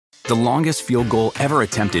The longest field goal ever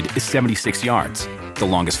attempted is 76 yards. The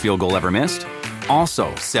longest field goal ever missed?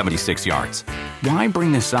 Also 76 yards. Why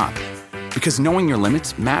bring this up? Because knowing your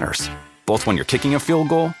limits matters, both when you're kicking a field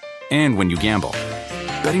goal and when you gamble.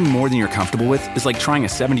 Betting more than you're comfortable with is like trying a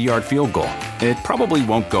 70-yard field goal. It probably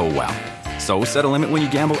won't go well. So set a limit when you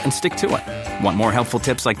gamble and stick to it. Want more helpful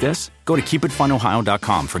tips like this? Go to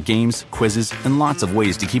keepitfunohio.com for games, quizzes, and lots of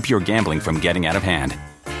ways to keep your gambling from getting out of hand.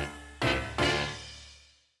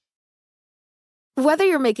 Whether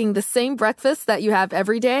you're making the same breakfast that you have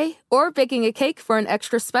every day or baking a cake for an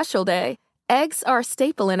extra special day, eggs are a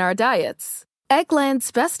staple in our diets.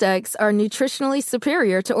 Eggland's best eggs are nutritionally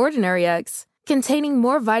superior to ordinary eggs, containing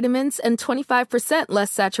more vitamins and 25%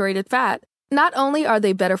 less saturated fat. Not only are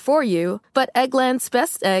they better for you, but Eggland's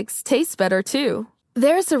best eggs taste better too.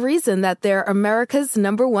 There's a reason that they're America's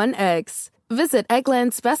 #1 eggs. Visit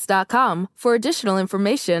egglandsbest.com for additional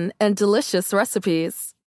information and delicious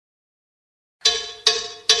recipes.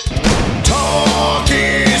 Talk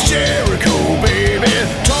is Jericho, baby.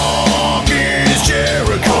 Talk is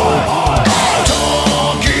Jericho.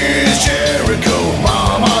 Talk is Jericho,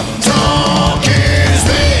 mama. Talk is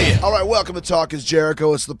me. All right, welcome to Talk is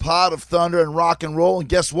Jericho. It's the pod of thunder and rock and roll. And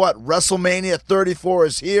guess what? WrestleMania 34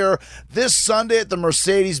 is here this Sunday at the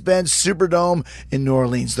Mercedes-Benz Superdome in New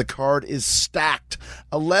Orleans. The card is stacked.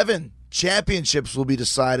 11 championships will be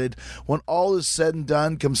decided when all is said and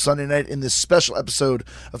done come Sunday night in this special episode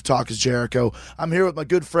of Talk is Jericho. I'm here with my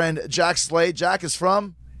good friend Jack Slade. Jack is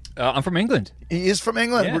from? I'm from England. He is from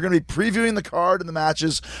England. Yeah. We're going to be previewing the card and the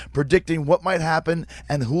matches, predicting what might happen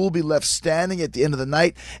and who will be left standing at the end of the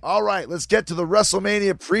night. All right, let's get to the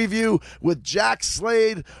WrestleMania preview with Jack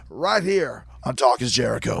Slade right here on Talk is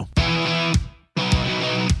Jericho.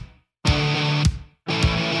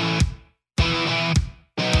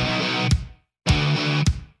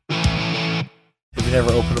 Have you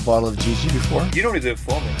never opened a bottle of Gigi before? You don't need to do it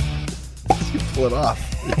for me. You pull it off.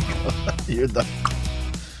 You're the...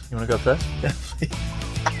 You want to go first? Yeah, please.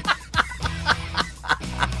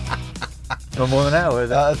 No more than an hour.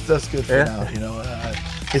 That's good for now. You know,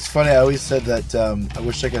 it's funny. I always said that I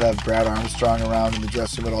wish I could have Brad Armstrong around in the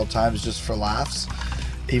dressing room at all times just for laughs,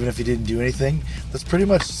 even if he didn't do anything. That's pretty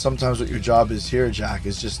much sometimes what your job is here, Jack,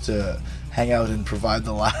 is just to hang out and provide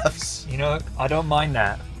the laughs. You know, I don't mind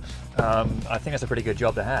that. I think that's a pretty good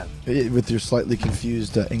job to have. With your slightly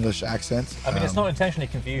confused English accent. I mean, it's not intentionally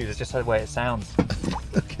confused. It's just the way it sounds.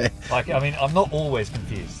 Okay. Like, I mean, I'm not always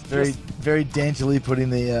confused. Very daintily putting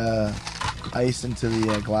the ice into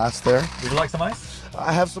the glass there. Would you like some ice?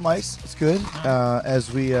 I have some ice. It's good.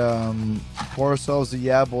 As we pour ourselves a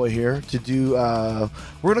yeah boy here to do,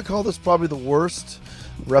 we're going to call this probably the worst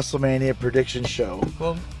WrestleMania prediction show.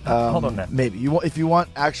 Well, hold on then. Maybe if you want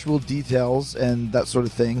actual details and that sort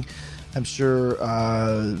of thing, I'm sure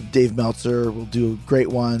Dave Meltzer will do a great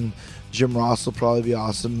one. Jim Ross will probably be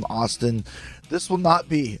awesome. Austin. This will not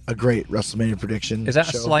be a great WrestleMania prediction. Is that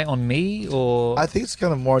show. a slight on me, or? I think it's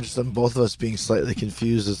kind of more just on both of us being slightly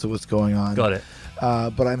confused as to what's going on. Got it.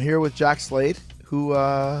 But I'm here with Jack Slade, who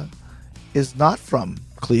is not from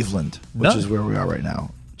Cleveland, which is where we are right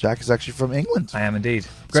now. Jack is actually from England. I am indeed.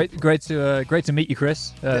 Great to meet you,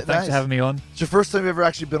 Chris. Thanks nice. for having me on. It's your first time you've ever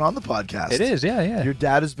actually been on the podcast. It is, yeah. Your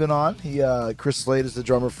dad has been on. Chris Slade is the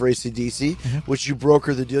drummer for AC/DC, which you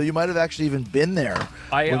brokered the deal. You might have actually even been there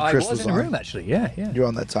when Chris was in the room, actually. Yeah. You're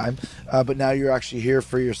on that time. But now you're actually here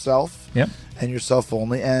for yourself. Yep. And yourself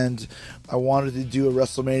only. And I wanted to do a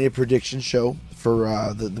WrestleMania prediction show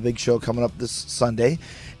for the big show coming up this Sunday,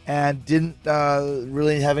 and didn't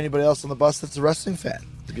really have anybody else on the bus that's a wrestling fan,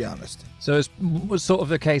 to be honest. So it was sort of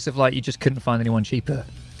the case of like you just couldn't find anyone cheaper.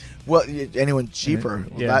 Well, anyone cheaper?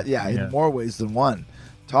 In more ways than one.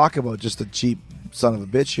 Talk about just a cheap son of a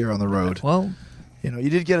bitch here on the road. Well, you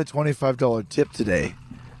did get a $25 tip today,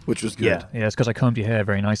 which was good. Yeah, it's because I combed your hair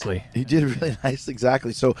very nicely. You did really nice,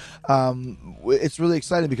 exactly. So it's really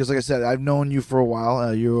exciting because, like I said, I've known you for a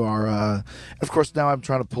while. You are, of course, now I'm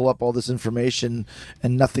trying to pull up all this information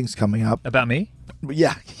and nothing's coming up. About me?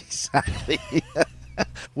 Yeah, exactly.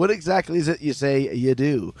 What exactly is it you say you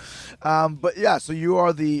do? But yeah, so you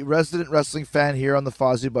are the resident wrestling fan here on the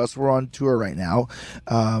Fozzy Bus. We're on tour right now.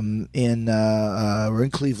 We're in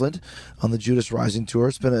Cleveland on the Judas Rising tour.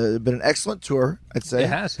 It's been an excellent tour, I'd say. It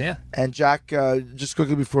has, yeah. And Jack, just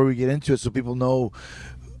quickly before we get into it, so people know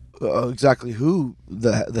exactly who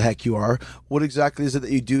the heck you are. What exactly is it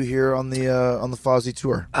that you do here on the Fozzy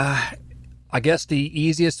tour? I guess the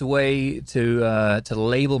easiest way to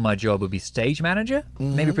label my job would be stage manager,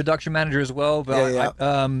 maybe production manager as well. But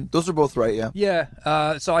those are both right. Yeah.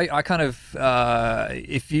 Yeah. So I kind of,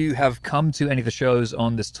 if you have come to any of the shows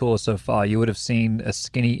on this tour so far, you would have seen a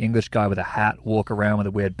skinny English guy with a hat walk around with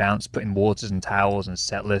a weird bounce, putting waters and towels and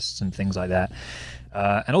set lists and things like that,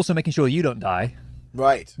 and also making sure you don't die.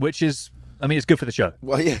 Right. Which is, I mean, it's good for the show.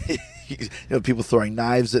 Well, yeah. People throwing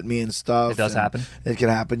knives at me and stuff. It does happen. It can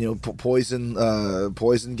happen. Poison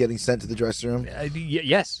getting sent to the dressing room.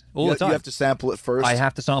 Yes, all the time. You have to sample it first. I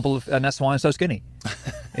have to sample, and that's why I'm so skinny.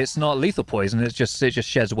 It's not lethal poison. It just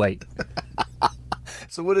sheds weight.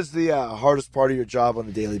 So, what is the hardest part of your job on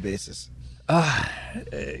a daily basis?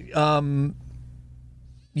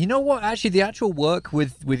 You know what? Actually, the actual work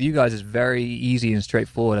with you guys is very easy and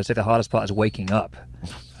straightforward. I'd say the hardest part is waking up.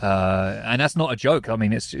 And that's not a joke. I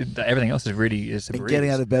mean, everything else is really And getting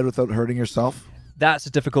out of bed without hurting yourself? That's a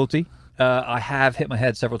difficulty. I have hit my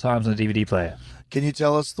head several times on the DVD player. Can you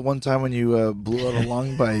tell us the one time when you blew out a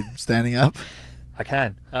lung by standing up? I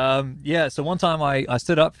can. Yeah, so one time I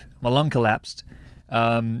stood up, my lung collapsed,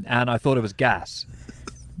 and I thought it was gas.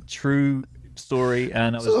 True story.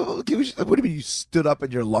 And I was. So, what do you mean you stood up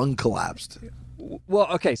and your lung collapsed? Well,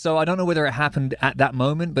 okay, so I don't know whether it happened at that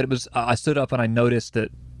moment, but it was. I stood up and I noticed that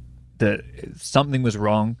something was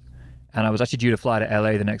wrong, and I was actually due to fly to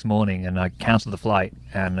LA the next morning, and I canceled the flight,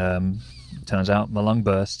 and turns out my lung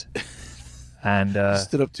burst. And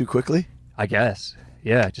stood up too quickly? I guess.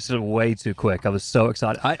 Yeah, just way too quick. I was so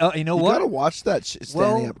excited. You know what? You gotta watch that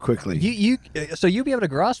standing up quickly. So you'll be able to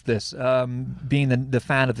grasp this, being the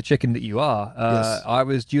fan of the chicken that you are. Yes. I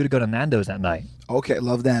was due to go to Nando's that night. Okay,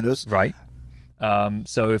 love Nando's. Right.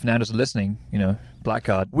 So if Nando's are listening, black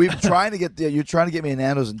card. You're trying to get me a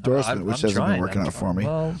Nando's endorsement, which hasn't been working out for me.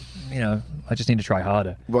 Well, I just need to try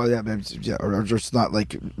harder. Well, or just not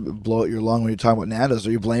like blow out your lung when you're talking about Nando's.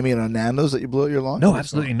 Are you blaming it on Nando's that you blew out your lung? No,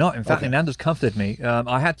 absolutely not. In fact, Nando's comforted me.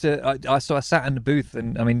 I had to. So I sat in the booth,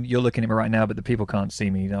 and I mean, you're looking at me right now, but the people can't see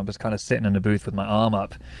me. I was kind of sitting in the booth with my arm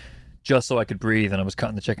up, just so I could breathe, and I was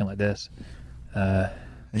cutting the chicken like this.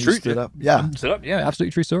 And you stood up. Yeah. Stood up. Yeah,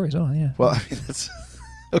 absolutely true stories. Oh, yeah. Well, I mean, that's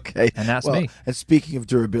okay. And that's me. And speaking of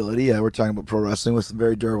durability, we're talking about pro wrestling with some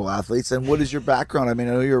very durable athletes. And what is your background? I mean,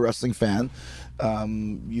 I know you're a wrestling fan.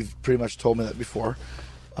 You've pretty much told me that before.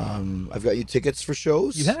 I've got you tickets for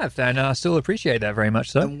shows. You have, and I still appreciate that very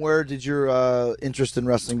much so. And where did your interest in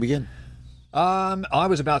wrestling begin? I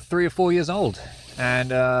was about 3 or 4 years old,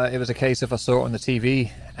 and it was a case of I saw it on the TV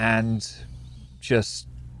and just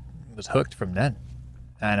was hooked from then.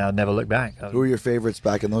 And I'll never look back. Who were your favorites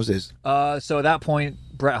back in those days? So at that point,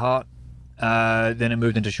 Bret Hart. Then it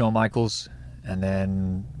moved into Shawn Michaels, and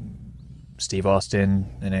then Steve Austin,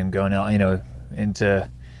 and then going out, into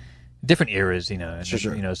different eras,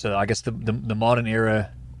 Sure. So I guess the modern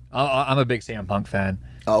era. I'm a big CM Punk fan.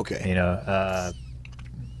 Okay.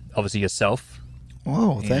 Obviously yourself.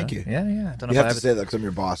 Oh, thank you. Yeah. I don't know you if have to say that because I'm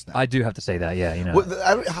your boss now. I do have to say that. Yeah,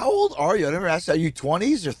 How old are you? I never asked you. Are you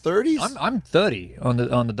 20s or 30s? I'm 30 on the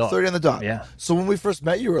dot. 30 on the dot. Yeah. So when we first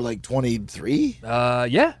met, you were like 23.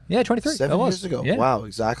 Yeah, 23. 7 years ago. Yeah. Wow,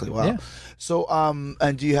 exactly. Wow. Yeah. So,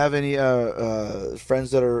 and do you have any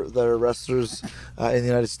friends that are wrestlers in the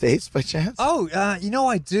United States by chance? Oh,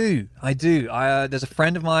 I do. There's a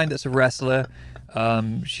friend of mine that's a wrestler.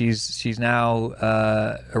 She's now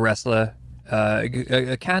a wrestler.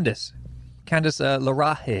 Candice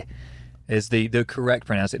LeRae is the correct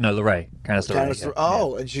pronunciation. No, LeRae. Candice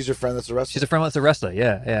LeRae. And she's your friend that's a wrestler. She's a friend that's a wrestler.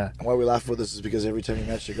 Yeah. And why we laugh about this is because every time you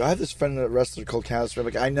mention it, you go, I have this friend, a wrestler called Candice LeRae.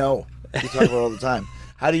 Like, I know. You talk about it all the time.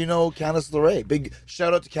 How do you know Candice LeRae? Big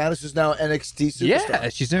shout out to Candice, who's now NXT superstar. Yeah,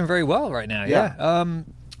 she's doing very well right now. Yeah.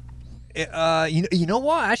 You know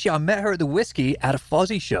what? Actually, I met her at the Whiskey at a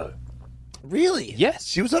Fozzy show. Really? Yes.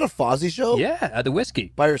 She was at a Fozzy show? Yeah, at the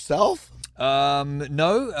Whiskey. By herself?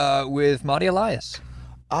 No, with Marty Elias.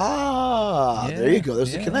 There you go.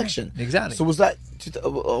 There's a connection. Exactly. So was that...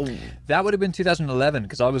 That would have been 2011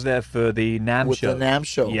 because I was there for the NAMM show. With the NAMM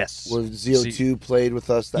show? Yes. Where ZO2 played with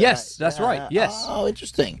us that Yes, night. that's right. Yes. Oh,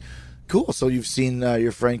 interesting. Cool. So you've seen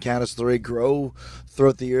your friend Candice LeRae grow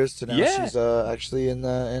throughout the years to now she's actually in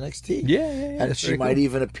NXT. Yeah. And she might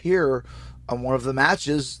even appear on one of the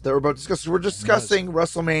matches that we're about to discuss. So we're discussing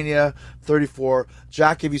WrestleMania 34.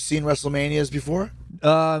 Jack, have you seen WrestleManias before?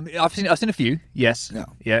 I've seen a few. Yes. No.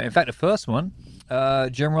 Yeah. In fact, the first one,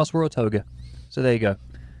 Jim Ross wore a toga. So there you go.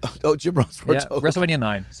 Oh, Jim Ross wore a toga. WrestleMania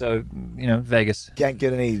 9. So Vegas. Can't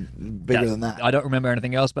get any bigger than that. I don't remember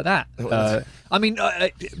anything else but that. I mean,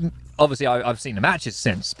 obviously I've seen the matches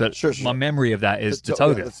since, but Sure. my memory of that is the Yeah,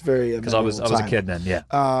 toga. that's very because I was a memorable kid then. Yeah.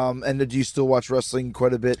 And do you still watch wrestling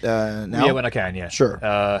quite a bit now? Yeah, when I can. Yeah. Sure.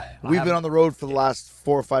 We've been on the road for the last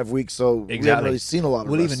 4 or 5 weeks, so we haven't really seen a lot of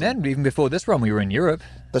Well, even wrestling. then, even before this run, we were in Europe.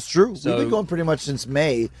 That's true. So- We've been going pretty much since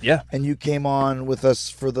May. Yeah. And you came on with us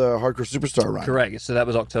for the Hardcore Superstar run. Correct. So that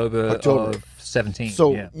was October. Of 17.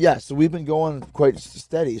 So yeah. so we've been going quite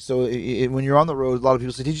steady. So when you're on the road, a lot of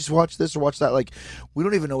people say, "Did you just watch this or watch that?" Like, we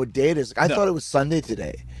don't even know what day it is. Like, I thought it was Sunday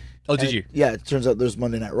today. Oh, did And, you? Yeah. It turns out there's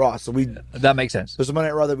Monday Night Raw. So That makes sense. there's a Monday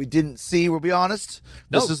Night Raw that we didn't see. We'll be honest.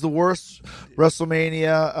 No. This is the worst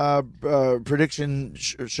WrestleMania prediction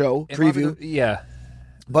show It might be preview, yeah.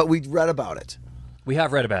 but we read about it. We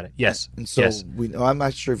have read about it. Yes. And so yes. I'm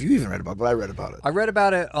not sure if you even read about it, but I read about it. I read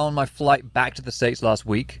about it on my flight back to the States last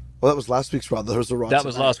week. Well, that was last week's Raw. There was a Raw. That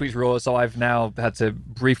was tonight. last week's Raw, so I've now had to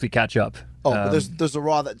briefly catch up. Oh, but there's a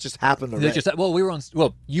Raw that just happened They already. just we were on.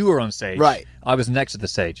 Well, you were on stage. Right. I was next to the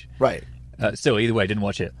stage. Right. Still, either way, didn't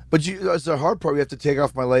watch it. But as the hard part, we have to take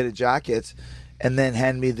off my lighted jacket and then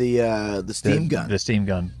hand me the steam gun. The steam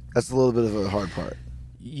gun. That's a little bit of a hard part.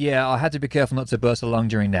 Yeah, I had to be careful not to burst a lung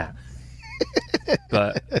during that.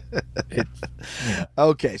 But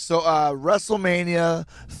Okay, so WrestleMania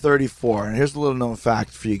 34, and here's a little known fact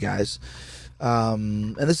for you guys.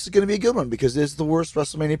 And this is going to be a good one because it's the worst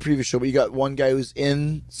WrestleMania preview show. But you got one guy who's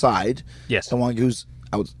inside, Yes. and one who's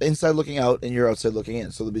inside looking out, and you're outside looking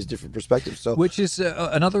in. So there'll be different perspectives. So which is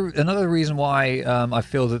another reason why I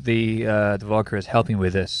feel that the vodka is helping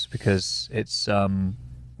with this, because it's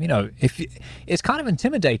it's kind of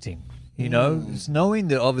intimidating. It's knowing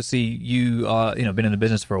that obviously you are been in the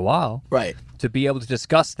business for a while, right. to be able to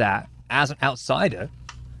discuss that as an outsider.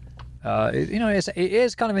 It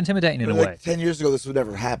is kind of intimidating in a way. Like 10 years ago, this would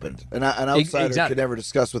never happen. An outsider Exactly. could never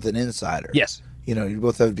discuss with an insider. Yes. You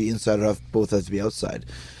both have to be inside or both have to be outside.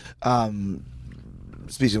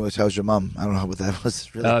 Speaking of which, how's your mum? I don't know what that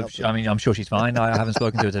was. Really helpful. I mean, I'm sure she's fine. I haven't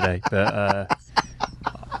spoken to her today, but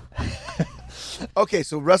Okay,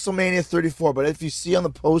 so WrestleMania 34, but if you see on the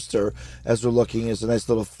poster, as we're looking, is a nice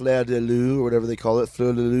little fleur de lis, or whatever they call it,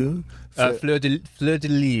 fleur de lis. fleur de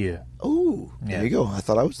lis. Oh, Yeah. there you go. I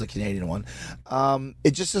thought I was the Canadian one.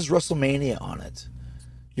 It just says WrestleMania on it.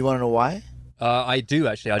 You want to know why? I do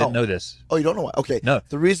actually. I didn't know this. Oh, you don't know why? Okay. No.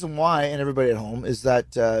 The reason why, and everybody at home, is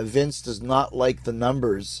that Vince does not like the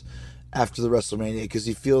numbers after the WrestleMania because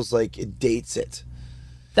he feels like it dates it.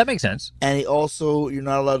 That makes sense. And you're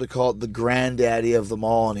not allowed to call it the granddaddy of them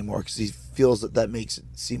all anymore because he feels that makes it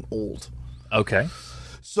seem old. Okay.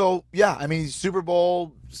 So, yeah, I mean, Super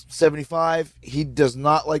Bowl 75, he does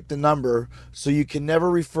not like the number, so you can never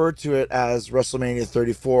refer to it as WrestleMania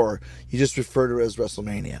 34. You just refer to it as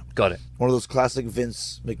WrestleMania. Got it. One of those classic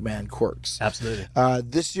Vince McMahon quirks. Absolutely.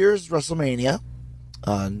 This year's WrestleMania,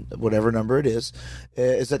 whatever number it is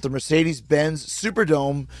at the Mercedes-Benz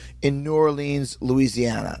Superdome in New Orleans,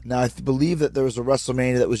 Louisiana. Now, I believe that there was a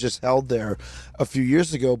WrestleMania that was just held there a few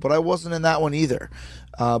years ago, but I wasn't in that one either.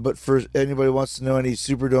 But for anybody who wants to know any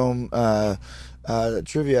Superdome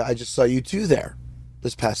trivia, I just saw you two there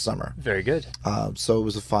this past summer. Very good. So it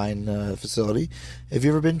was a fine facility. Have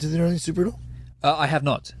you ever been to the New Orleans Superdome? I have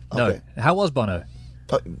not. No. Okay. How was Bono?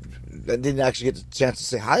 I didn't actually get the chance to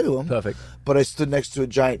say hi to him. Perfect. But I stood next to a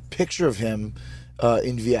giant picture of him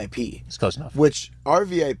in VIP. It's close enough. Which our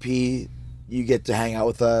VIP, you get to hang out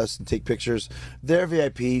with us and take pictures. Their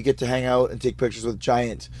VIP, you get to hang out and take pictures with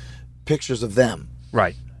giant pictures of them,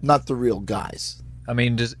 Right. not the real guys. I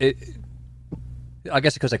mean, does it? I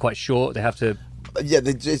guess because they're quite short, they have to. Yeah,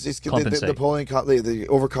 they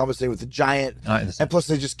overcompensate with the giant, I understand. and plus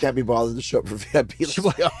they just can't be bothered to show up for VIP. Let's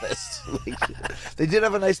be honest. They did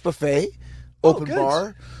have a nice buffet, open good.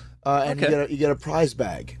 bar, and Okay. you get a prize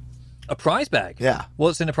bag, A prize bag. Yeah.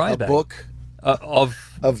 What's in a prize a bag? book Of.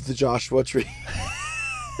 of the Joshua Tree.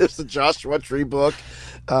 There's the Joshua Tree book,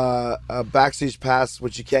 a backstage pass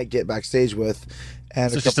which you can't get backstage with,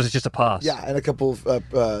 and So a couple, it's just a pass. yeah, and a couple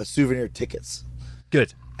of souvenir tickets.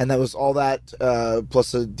 Good. And that was all that,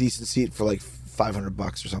 plus a decent seat for like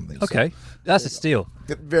 $500 or something. So, Okay. That's a steal.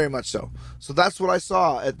 very much so. So that's what I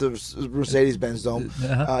saw at the Mercedes-Benz Dome.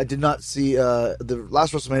 I did not see the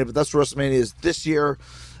last WrestleMania, but that's where WrestleMania is this year.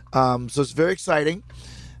 So it's very exciting.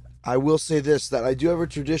 I will say this, that I do have a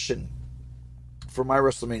tradition for my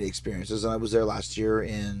WrestleMania experiences, and I was there last year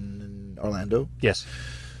in Orlando, Yes.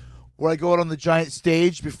 where I go out on the giant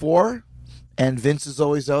stage before, and Vince is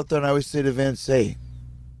always out there, and I always say to Vince, hey,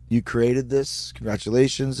 you created this,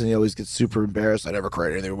 congratulations. And he always gets super embarrassed. I never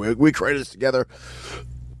created anything. We created this together.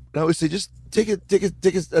 And I always say, just take a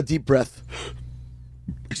deep breath.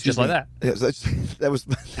 Just like that. Yes, that was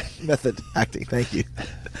method acting. Thank you.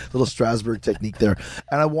 little Strasbourg technique there.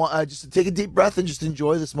 And I want just to take a deep breath and just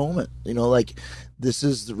enjoy this moment. You know, like this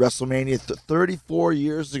is the WrestleMania 34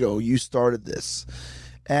 years ago. You started this.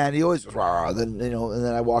 And he always, then and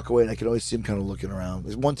then I walk away and I can always see him kind of looking around.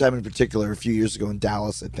 There's one time in particular, a few years ago in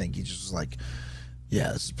Dallas, I think he just was like,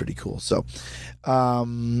 "Yeah, this is pretty cool." So,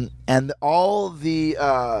 and all the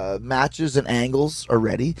matches and angles are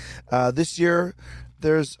ready. This year,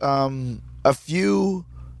 there's a few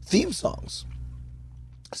theme songs.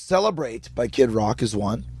 "Celebrate" by Kid Rock is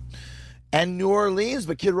one, and "New Orleans"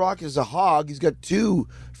 but Kid Rock is a hog. He's got 2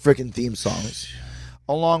 freaking theme songs,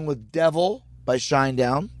 along with "Devil" by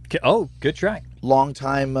Shinedown. Oh, good track.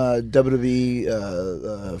 Longtime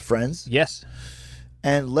WWE friends. Yes.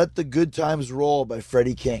 And "Let the Good Times Roll" by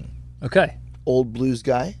Freddie King. Okay. Old blues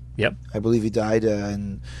guy. Yep. I believe he died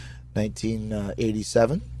in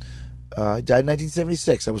 1987. He died in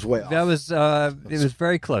 1976. I was way off. That was it was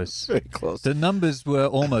very close. Very close. The numbers were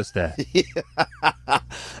almost there.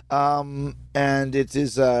 And it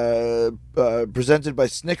is presented by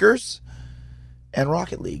Snickers and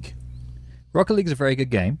Rocket League. Rocket League is a very good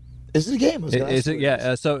game. Is it a game? Is it?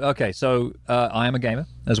 Yeah. So I am a gamer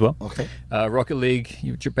as well. Okay. Rocket League,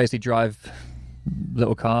 you basically drive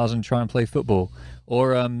little cars and try and play football,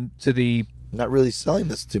 or to the. Not really selling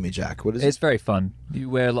this to me, Jack. What is It's it? very fun. You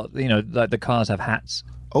wear a lot. Like the cars have hats.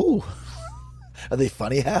 Oh, are they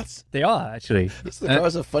funny hats? They are actually. So the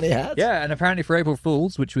cars have funny hats. Yeah, and apparently for April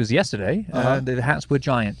Fools, which was yesterday, the hats were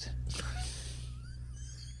giant.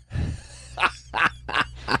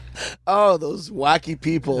 Oh, those wacky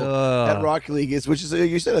people at Rocket League which is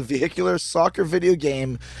you said a vehicular soccer video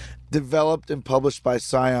game developed and published by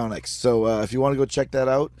Psyonix. So if you want to go check that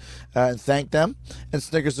out and thank them. And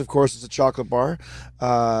Snickers, of course, is a chocolate bar.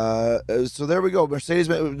 So there we go. Mercedes,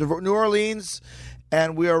 New Orleans,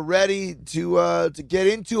 and we are ready to get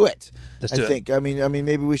into it. Let's do it. I think. I mean,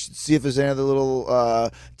 maybe we should see if there's any other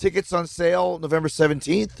little tickets on sale. November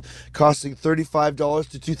 17th, costing $35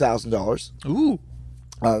 to $2,000. Ooh.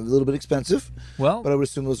 A little bit expensive, Well, but I would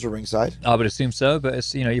assume those are ringside. I would assume so, but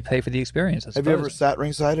it's you pay for the experience. I Have you ever suppose. sat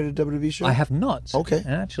ringside at a WWE show? I have not. Okay.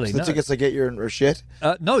 Actually, So the no. tickets I get you are shit.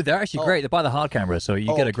 No, they're actually great. They're by the hard camera, so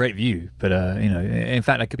you get a great view. But in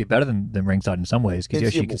fact, that could be better than ringside in some ways because you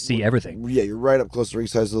actually can see everything. Yeah, you're right up close to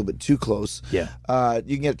ringside. It's a little bit too close. Yeah.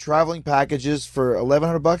 You can get traveling packages for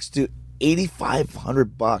 $1,100 to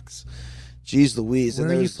 $8,500. Jeez Louise. Where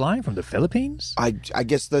and are you there's- flying from? The Philippines? I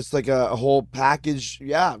guess that's like a whole package.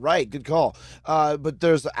 Yeah, right. Good call. But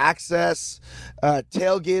there's access,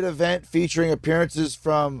 tailgate event featuring appearances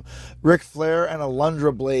from Ric Flair and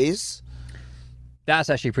Alundra Blaze. That's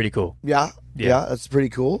actually pretty cool. Yeah, that's pretty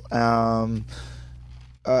cool.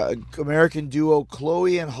 American duo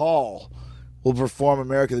Chloe and Hall will perform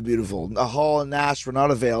America the Beautiful. Hall and Nash were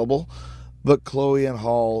not available, but Chloe and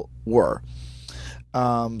Hall were.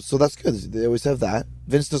 So that's good. They always have that.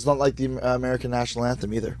 Vince does not like the American national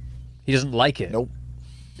anthem either. He doesn't like it. Nope.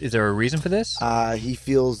 Is there a reason for this? He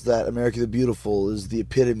feels that America the Beautiful is the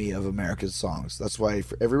epitome of America's songs. That's why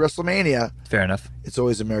for every WrestleMania, Fair enough. it's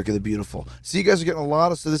always America the Beautiful. So you guys are getting a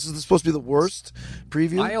lot of. So this is supposed to be the worst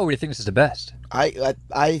preview. I already think this is the best. I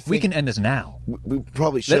think We can end this now. we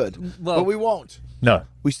probably should, but we won't. No.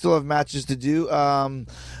 We still have matches to do.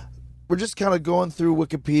 We're just kind of going through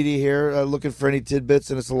Wikipedia here, looking for any tidbits,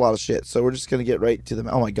 and it's a lot of shit. So we're just going to get right to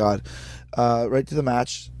the. Oh my god, right to the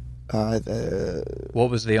match. What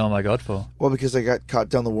was the oh my god for? Well, because I got caught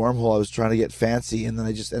down the wormhole, I was trying to get fancy, and then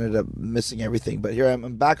I just ended up missing everything. But here I am.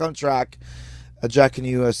 I'm back on track. Jack, can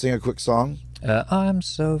you sing a quick song? I'm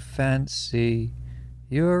so fancy.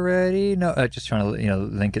 You already know. Just trying to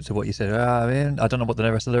link it to what you said. I don't know what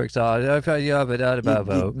the rest of the lyrics are.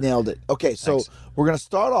 You nailed it. Okay, so Thanks. we're gonna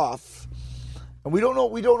start off, and we don't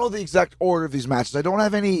know the exact order of these matches. I don't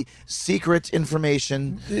have any secret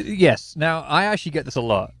information. Yes. Now I actually get this a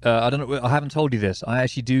lot. I don't know. I haven't told you this. I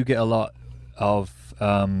actually do get a lot of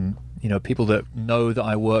people that know that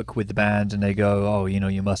I work with the band, and they go, "Oh,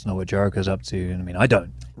 you must know what Jericho's up to." And I mean, I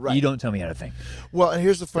don't. Right. You don't tell me anything. Well, and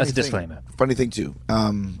here's the funny That's a thing. disclaimer. Funny thing too,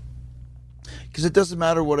 because it doesn't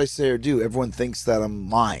matter what I say or do. Everyone thinks that I'm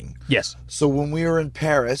lying. Yes. So when we were in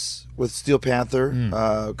Paris with Steel Panther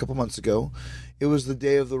a couple months ago, it was the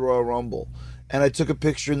day of the Royal Rumble. And I took a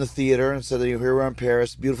picture in the theater and said, here we're in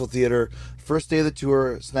Paris, beautiful theater. First day of the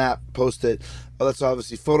tour, snap, post it. Oh, that's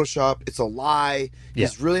obviously Photoshop. It's a lie. Yeah.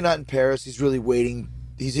 He's really not in Paris. He's really waiting.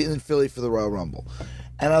 He's in Philly for the Royal Rumble.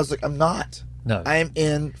 And I was like, I'm not. No. I am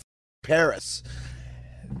in Paris.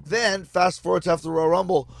 Then, fast forward to after the Royal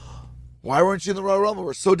Rumble. Why weren't you in the Royal Rumble?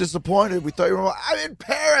 We're so disappointed. We thought you were. I'm in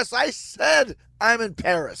Paris. I said I'm in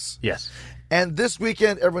Paris. Yes. And this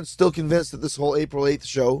weekend, everyone's still convinced that this whole April 8th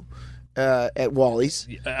show at Wally's,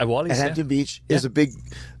 At Wally's, at Hampton Beach, is a big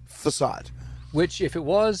facade. Which, if it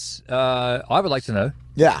was, I would like to know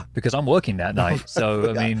Yeah. because I'm working that night.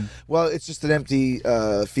 So, I mean, Well, it's just an empty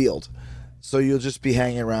field. So you'll just be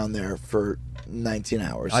hanging around there for 19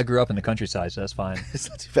 hours. I grew up in the countryside, so that's fine. It's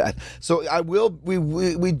not too bad. So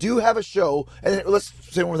we do have a show, and let's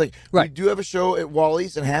say one more thing. We Right. do have a show at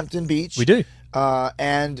Wally's in Hampton Beach. We do.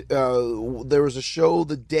 And there was a show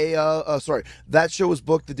the day that show was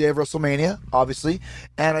booked the day of WrestleMania, obviously.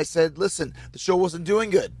 And I said, listen, the show wasn't doing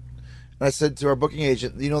good. And I said to our booking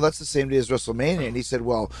agent, that's the same day as WrestleMania. And he said,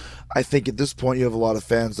 well, I think at this point you have a lot of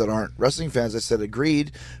fans that aren't wrestling fans. I said,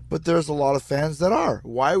 agreed. But there's a lot of fans that are.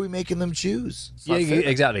 Why are we making them choose? It's Yeah, not fair.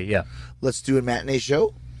 exactly. Yeah. Let's do a matinee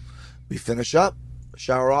show. We finish up,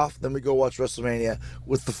 shower off, then we go watch WrestleMania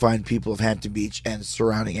with the fine people of Hampton Beach and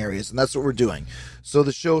surrounding areas. And that's what we're doing. So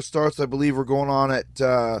the show starts, I believe we're going on at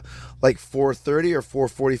like 4:30 or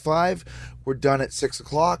 4:45. We're done at 6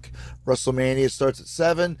 o'clock. WrestleMania starts at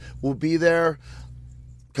 7. We'll be there.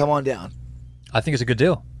 Come on down. I think it's a good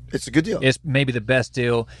deal. It's a good deal. It's maybe the best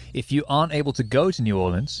deal. If you aren't able to go to New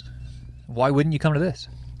Orleans, why wouldn't you come to this?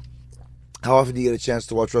 How often do you get a chance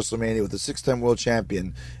to watch WrestleMania with the 6-time world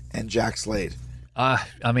champion and Jack Slade? Never.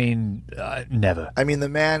 I mean, the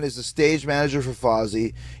man is a stage manager for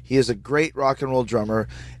Fozzy. He is a great rock and roll drummer,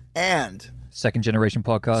 and Second generation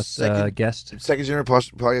podcast guest. second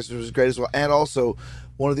generation podcast was great as well, and also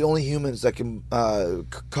one of the only humans that can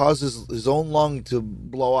cause his own lung to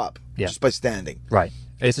blow up just by standing. Right.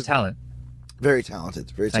 It's a talent. Very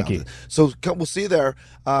talented, very Thank talented. you. So we'll see you there,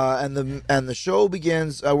 and the show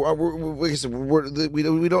begins. Like I said, we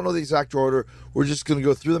don't know the exact order. We're just going to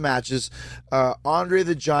go through the matches. Andre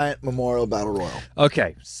the Giant Memorial Battle Royal.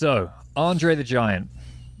 Okay, so Andre the Giant,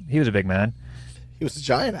 he was a big man. He was a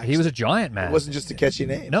giant. Actually. He was a giant man. It wasn't just a catchy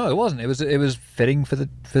name. No, it wasn't. It was fitting for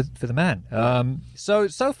the man. So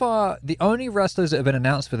far, the only wrestlers that have been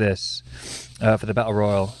announced for this, for the Battle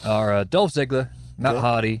Royal, are Dolph Ziggler, Matt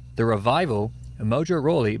Hardy, The Revival, Mojo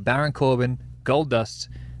Rawley, Baron Corbin, Goldust,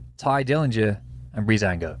 Ty Dillinger, and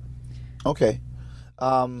Breezango. Okay.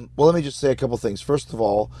 Well, let me just say a couple things. First of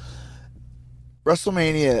all,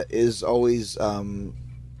 WrestleMania is always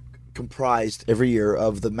comprised every year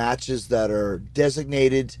of the matches that are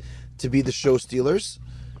designated to be the show stealers.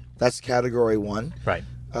 That's category 1. Right.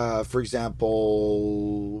 For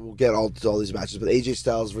example, we'll get all these matches, but AJ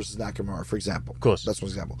Styles versus Nakamura, for example. Of course. That's one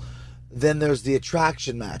example. Then there's the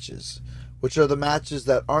attraction matches, which are the matches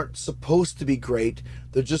that aren't supposed to be great.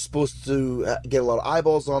 They're just supposed to get a lot of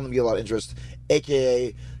eyeballs on them, get a lot of interest,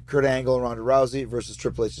 a.k.a. Kurt Angle and Ronda Rousey versus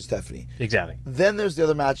Triple H and Stephanie. Exactly. Then there's the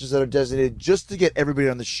other matches that are designated just to get everybody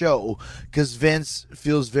on the show, because Vince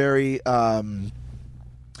feels very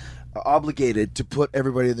obligated to put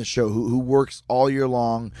everybody in the show who works all year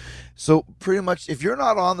long. So pretty much, if you're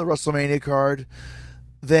not on the WrestleMania card,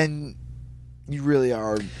 then you really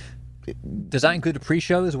are Does that include a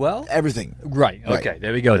pre-show as well? everything. Right. Okay.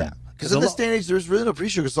 There we go then. Because in this day and age, there's really no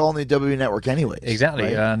pre-show. It's all on the WWE Network anyway. Exactly.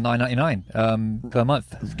 Right? $9.99 per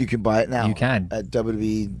month. You can buy it now. You can. At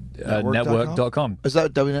WWE Network.com. Is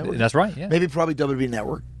that WWE Network? That's right. Yeah. Maybe probably WWE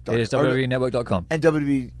Network. It is WWEnetwork.com. And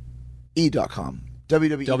WWE.com.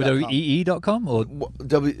 WWE.com or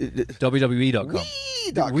WWE.com.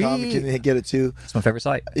 WWE.com. You can get it too. It's my favorite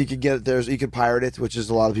site. You can get it there. You can pirate it, which is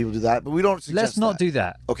a lot of people do that. But we don't suggest Let's not do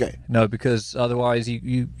that. Okay. No, because otherwise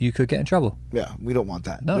you could get in trouble. Yeah, we don't want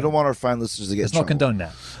that. No. We don't want our fine listeners to get Let's in not trouble. condone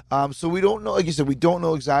that. So we don't know, like you said, we don't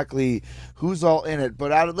know exactly who's all in it.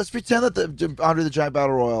 But let's pretend that the Andre the Giant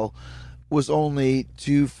Battle Royal was only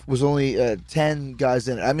 10 guys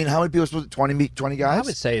in it. I mean, how many people are supposed to 20 guys? I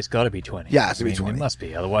would say it's got to be 20. Yeah, it's gonna be 20. It must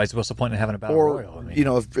be. Otherwise, what's the point in having a battle or royal? I mean,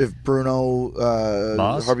 if Bruno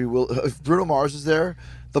Mars? if Bruno Mars is there,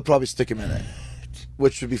 they'll probably stick him in it,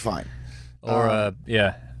 which would be fine. or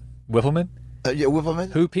Whippleman, Yeah, whip him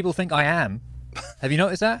in. who people think I am. Have you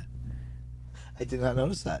noticed that? I did not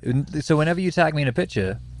notice that. So whenever you tag me in a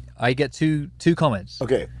picture, I get two comments.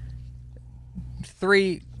 Okay.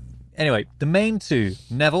 3. Anyway, the main 2,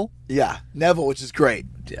 Neville. Yeah, Neville, which is great.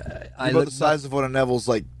 I About the size of one of Neville's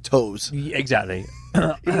like toes. Exactly.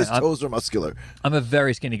 Even his toes are muscular. I'm a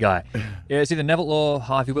very skinny guy. Yeah, it's either Neville or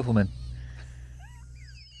Harvey Whippleman.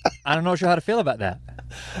 I'm not sure how to feel about that.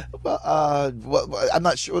 I'm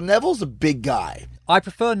not sure. Well, Neville's a big guy, I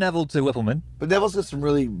prefer Neville to Whippleman. but Neville's got some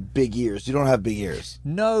really big ears. You don't have big ears.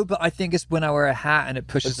 No, but I think it's when I wear a hat and it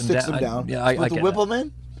pushes It them sticks down. them down. Yeah, I With the get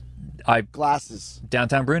Whippleman, that. glasses.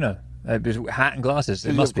 Downtown Bruno. Hat and glasses. It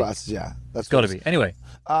You must have be. glasses, yeah. That's It's got to what be. Anyway,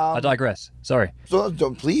 I digress. Sorry. So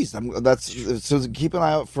please, so keep an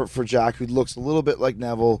eye out for Jack, who looks a little bit like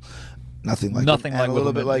Neville, nothing like Nothing him, like and a little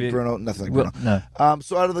Will bit like Smith. Bruno, nothing like Well, Bruno. no.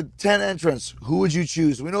 So out of the 10 entrants, who would you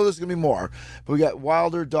choose? We know there's gonna be more, but we got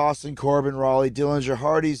Wilder, Dawson, Corbin, Raleigh, Dillinger,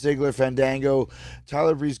 Hardy, Ziggler, Fandango,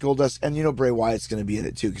 Tyler Breeze, Goldust, and Bray Wyatt's gonna be in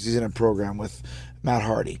it too because he's in a program with Matt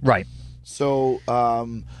Hardy. Right. So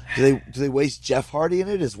do they waste Jeff Hardy in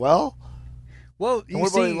it as well? Well, And you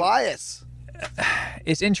what about see, Elias?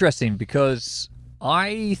 it's interesting because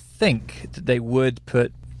I think that they would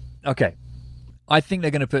put. Okay, I think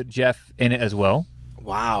they're going to put Jeff in it as well.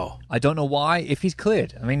 Wow. I don't know why. If he's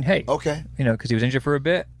cleared, I mean, hey, Okay. because he was injured for a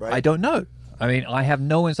bit. Right. I don't know. I mean, I have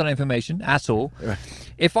no inside information at all. Right.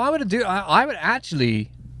 If I were to do, I would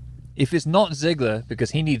actually. If it's not Ziggler,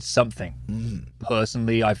 because he needs something.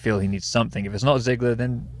 Personally, I feel he needs something. If it's not Ziggler,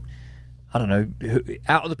 then I don't know.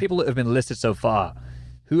 Out of the people that have been listed so far,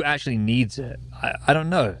 who actually needs it? I don't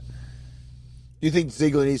know. You think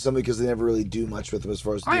Ziggler needs something because they never really do much with him as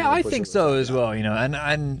far as. I think so as well. And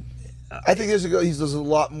I think there's a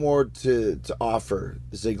lot more to offer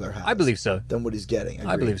Ziggler has. I believe so. Than what he's getting.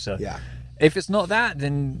 I believe so. Yeah. If it's not that,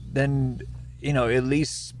 then at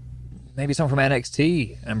least maybe someone from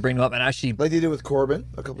NXT and bring them up and actually Like they did with Corbin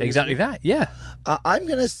a couple. exactly years ago. that. Yeah. I'm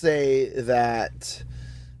gonna say that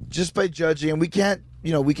just by judging, and we can't,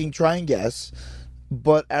 we can try and guess,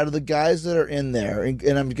 but out of the guys that are in there, and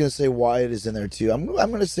I'm gonna say Wyatt is in there too. I'm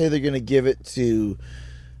gonna say they're gonna give it to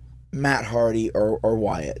Matt Hardy or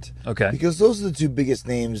Wyatt. Okay. Because those are the two biggest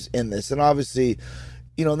names in this, and obviously.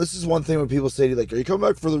 And this is one thing when people say to you, like, "Are you coming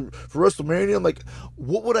back for WrestleMania?" I'm like,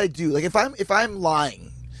 "What would I do? Like, if I'm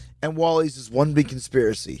lying, and Wally's is one big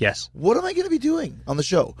conspiracy, Yes. what am I going to be doing on the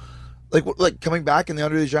show? Like coming back in the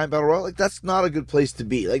Under the Giant Battle Royal? Like, that's not a good place to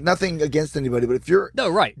be. Like, nothing against anybody, but if you're No,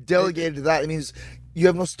 right. delegated to that, it means you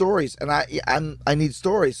have no stories, and I need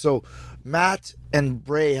stories. So Matt and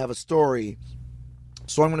Bray have a story.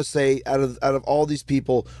 So I'm going to say out of all these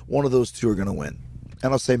people, one of those two are going to win,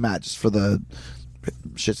 and I'll say Matt just for the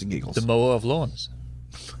shits and giggles. The mower of lawns.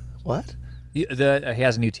 What? He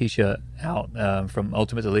has a new T-shirt out from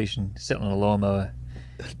Ultimate Deletion, sitting on a lawnmower.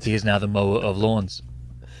 He is now the mower of lawns.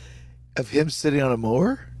 Of him sitting on a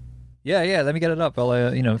mower? Yeah. Let me get it up. I'll,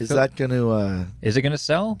 Is that going to is it going to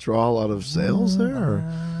sell? draw a lot of sales there?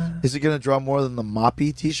 Or is it going to draw more than the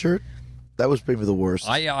Moppy T-shirt? That was maybe the worst.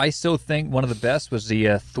 I still think one of the best was the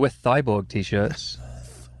Thwith Thyborg T-shirts.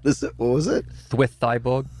 What was it? Thwith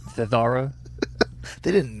Thyborg, Thetharo.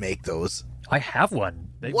 They didn't make those. I have one.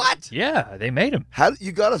 What? Yeah, they made them. How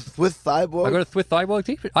you got a Thwith Thyborg? I got a Thwith Thyborg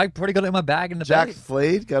T-shirt. I probably got it in my bag in the Jack bag.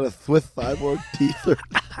 Flade got a Thwith Thyborg T-shirt.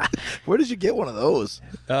 Where did you get one of those?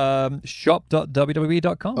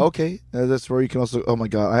 Shop.wwe.com. Okay, that's where you can also. Oh my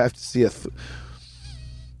God, I have to see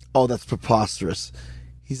Oh, that's preposterous.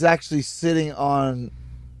 He's actually sitting on.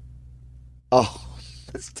 Oh,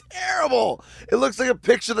 that's terrible. It looks like a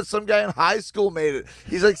picture that some guy in high school made it.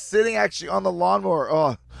 He's like sitting actually on the lawnmower.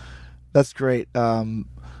 Oh, that's great.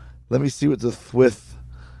 Let me see what the Thwith.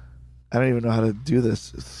 I don't even know how to do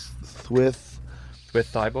this. Thwith.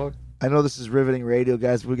 Thwith Thyborg. I know this is riveting radio,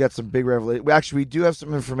 guys. We got some big revelation. We do have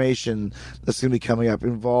some information that's going to be coming up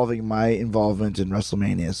involving my involvement in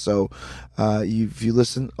WrestleMania. So, if you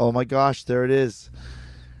listen, oh my gosh, there it is.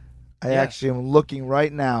 I actually am looking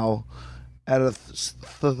right now at a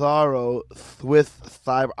Thetharo Thwith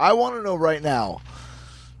Thyborg. I want to know right now,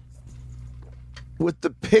 with the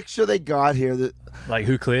picture they got here, that Like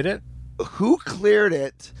who cleared it? who cleared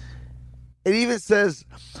it? It even says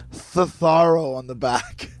Thetharo on the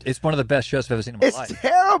back. It's one of the best shirts I've ever seen in my It's life.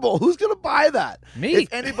 terrible. Who's going to buy that? Me.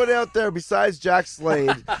 If anybody out there besides Jack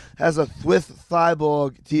Slade has a Thwith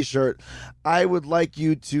Thyborg T-shirt, I would like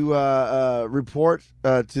you to report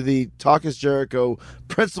to the Talk is Jericho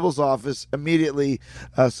principal's office immediately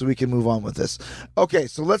so we can move on with this. Okay,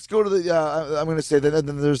 so let's go to the, I'm going to say that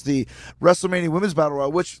then there's the WrestleMania Women's Battle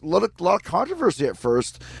Royal, which a lot of controversy at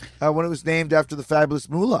first when it was named after the Fabulous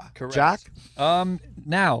Moolah. Correct. Jack?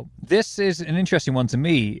 Now, this is an interesting one to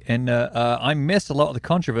me, and I missed a lot of the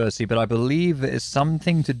controversy, but I believe it is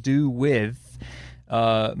something to do with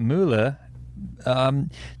Moolah.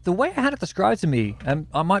 The way I had it described to me, and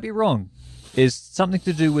I might be wrong, is something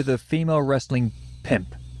to do with a female wrestling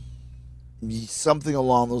pimp. Something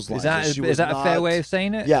along those lines. Is that a fair way of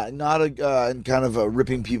saying it? Yeah, not and kind of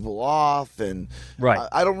ripping people off, and Right.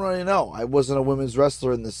 I don't really know. I wasn't a women's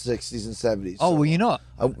wrestler in the 60s and 70s. Oh, so were you not?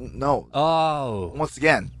 no. Oh, Once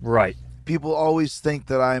again, right. people always think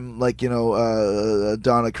that I'm like Donna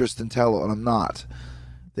Cristantello, and I'm not.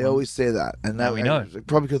 They always say that, and Now we know. I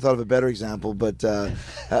probably could have thought of a better example. But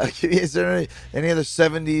is there any other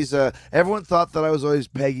 '70s? Everyone thought that I was always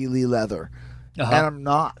Peggy Lee Leather, Uh-huh. and I'm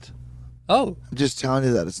not. Oh, I'm just telling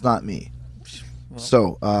you that it's not me.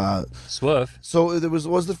 So, Swerve. so there was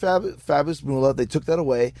the Fabulous Moolah. They took that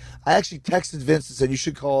away. I actually texted Vince and said you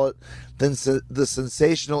should call it the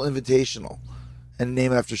Sensational Invitational, and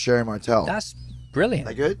name it after Sherry Martel. That's brilliant.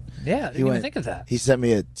 that good? Yeah, I didn't even think of that. He sent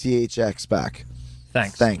me a THX back.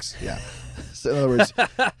 Thanks. Yeah. So in other words,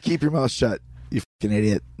 keep your mouth shut, you fucking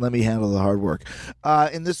idiot. Let me handle the hard work.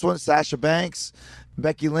 In this one, Sasha Banks,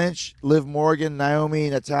 Becky Lynch, Liv Morgan, Naomi,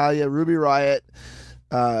 Natalia, Ruby Riott,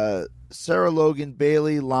 Sarah Logan,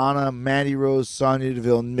 Bailey, Lana, Mandy Rose, Sonya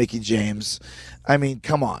Deville, and Mickey James. I mean,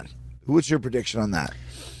 come on. What's your prediction on that?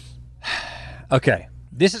 Okay,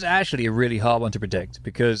 this is actually a really hard one to predict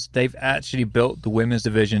because they've actually built the women's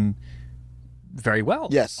division very well.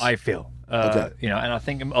 Yes. I feel. Okay. And I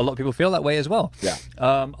think a lot of people feel that way as well. Yeah.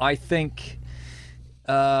 I think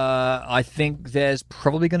there's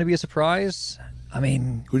probably going to be a surprise. I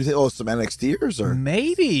mean, Who do you think? Oh, some NXTers or?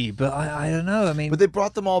 maybe, but I don't know. I mean, But they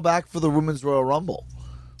brought them all back for the Women's Royal Rumble.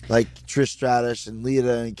 Like Trish Stratus and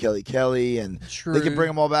Lita and Kelly, and True. they can bring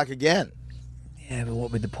them all back again. yeah, but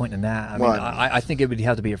what would the point in that? I Well, mean, I think it would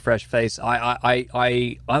have to be a fresh face. I'm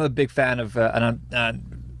a big fan of, and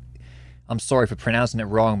I'm sorry for pronouncing it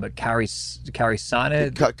wrong, but Kari Sane. Kara Sane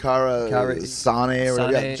or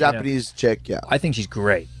whatever. Yeah, Japanese chick, yeah. I think she's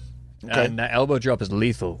great. Okay. And that elbow drop is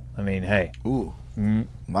lethal. I mean, hey, Ooh.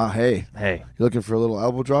 Wow, hey. hey, You looking for a little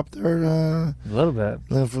elbow drop there? a little bit.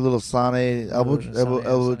 Looking for a little Sane elbow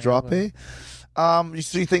Sane drop, eh?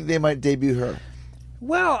 So you think they might debut her?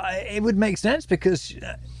 Well, it would make sense because,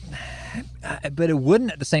 but it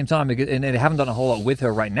wouldn't at the same time because, and they haven't done a whole lot with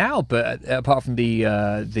her right now. But apart from the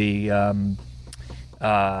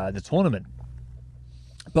tournament,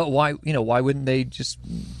 but why wouldn't they just?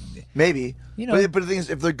 Maybe. You know- but the thing is,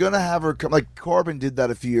 if they're going to have her come, like Corbin did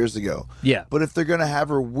that a few years ago. Yeah. But if they're going to have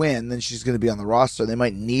her win, then she's going to be on the roster. They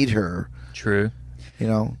might need her, True. you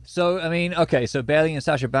know. So I mean, okay, so Bailey and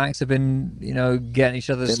Sasha Banks have been, getting each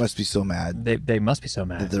other's. They must be so mad They must be so that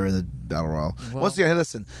mad. they're in the Battle Royal. Once again, hey,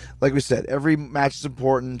 listen, like we said, every match is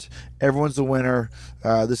important. Everyone's a winner.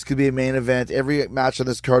 This could be a main event. Every match on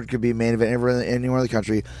this card could be a main event anywhere in the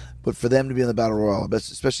country. But for them to be in the Battle Royal,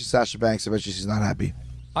 especially Sasha Banks, I bet you she's not happy.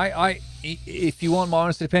 If you want my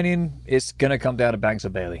honest opinion, it's gonna come down to Banks or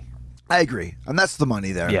Bailey. I agree, and that's the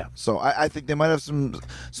money there. Yeah. So I think they might have some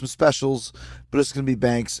specials, but it's going to be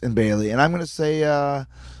Banks and Bailey, and I'm going to say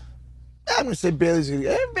Bailey's going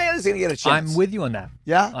to get a chance. I'm with you on that.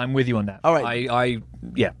 Yeah? I'm with you on that. All right.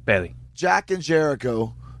 Bailey. Jack and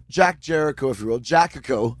Jericho, Jack Jericho, if you will,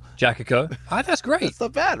 Jackico. Jackico. That's great. That's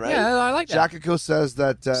not bad, right? Yeah, I like that. Jackico says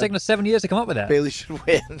that It's taken us 7 years to come up with that. Bailey should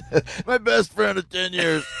win. My best friend of 10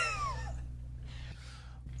 years.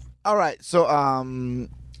 All right, so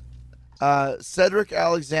Cedric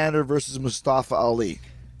Alexander versus Mustafa Ali.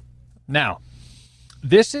 Now,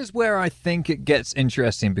 this is where I think it gets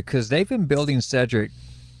interesting because they've been building Cedric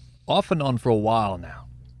off and on for a while now.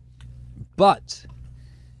 But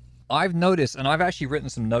I've noticed, and I've actually written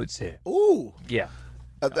some notes here. Ooh. Yeah.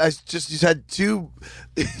 I just had two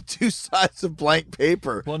sides of blank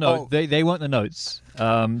paper. Well, no, they weren't the notes.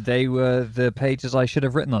 They were the pages I should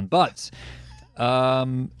have written on. But,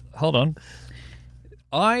 hold on.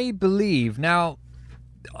 I believe, now,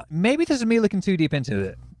 maybe this is me looking too deep into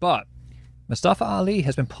it, but Mustafa Ali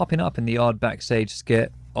has been popping up in the odd backstage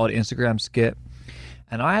skit, odd Instagram skit,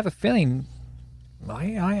 and I have a feeling... I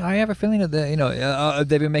have a feeling that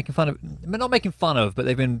they've been making fun of, not making fun of, but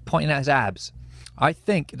they've been pointing at his abs. I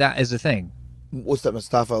think that is the thing. What's that,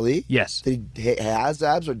 Mustafa Ali? Yes. He has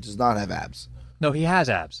abs or does not have abs? No, he has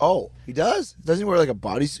abs. Oh, he does? Doesn't he wear like a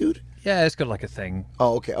bodysuit? Yeah, it's got like a thing.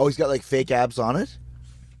 Oh, okay. Oh, he's got like fake abs on it?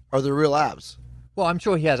 Are they real abs? Well, I'm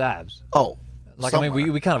sure he has abs. Oh. Like, I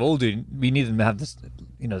mean, we kind of all do. We need them to have this,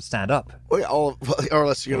 stand up. Or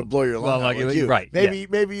unless you're going to blow your lung out like you. right,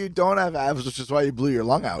 Maybe you don't have abs, which is why you blew your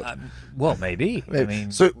lung out. Well, maybe. I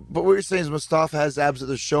mean, but what you're saying is Mustafa has abs that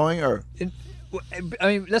they're showing, or?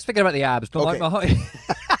 Let's forget about the abs. But Okay.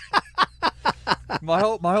 my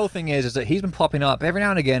whole thing is that he's been popping up every now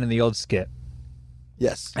and again in the odd skit.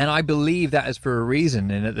 Yes. And I believe that is for a reason,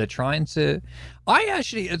 and that they're trying to.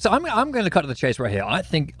 I'm going to cut to the chase right here. I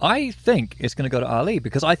think it's going to go to Ali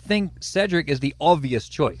because I think Cedric is the obvious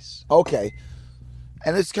choice. Okay.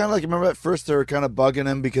 And it's kind of like, remember at first they were kind of bugging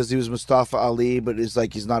him because he was Mustafa Ali, but it's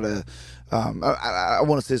like he's not a, I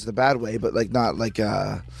want to say this in a bad way, but like not like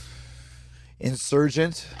a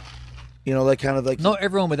insurgent. You know, like kind of like Not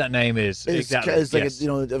everyone with that name is exactly. It's like yes.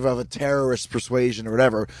 of a terrorist persuasion or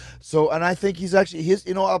whatever. So, and I think he's actually his.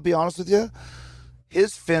 You know, I'll be honest with you,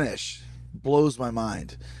 his finish blows my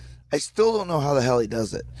mind. I still don't know how the hell he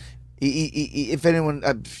does it. If anyone,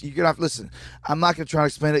 you're gonna have to listen. I'm not gonna try to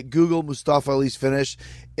explain it. Google Mustafa Ali's finish.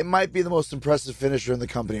 It might be the most impressive finisher in the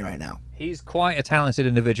company right now. He's quite a talented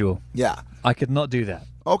individual. Yeah. I could not do that.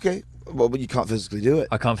 Okay. Well, but you can't physically do it.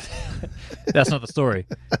 I can't. That's not the story.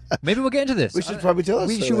 Maybe we'll get into this. We should probably tell it.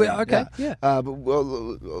 We should. Okay. Yeah. But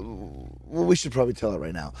we should probably tell it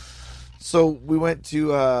right now. So we went to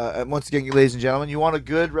once again, ladies and gentlemen. You want a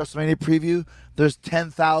good WrestleMania preview? There's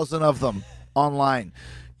 10,000 of them online.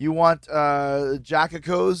 You want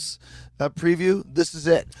Jackaco's preview? This is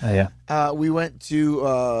it. Oh, yeah. We went to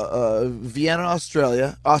Vienna,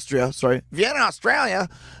 Austria.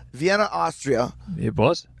 Vienna, Austria. It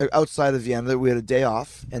was. Outside of Vienna, we had a day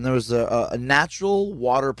off, and there was a natural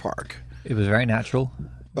water park. It was very natural.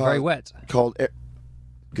 Very wet. Called.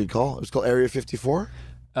 Good call. It was called Area 54.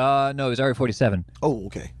 No, it was Area 47. Oh,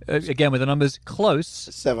 okay. Again, with the numbers close.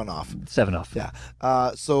 7 off. 7 off. Yeah.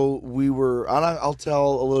 So we were. I'll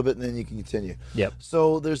tell a little bit, and then you can continue. Yep.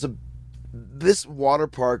 So this water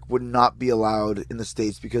park would not be allowed in the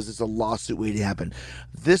States because it's a lawsuit waiting to happen.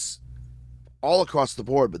 This, all across the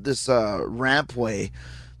board, but this rampway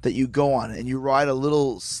that you go on and you ride a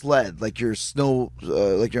little sled like you're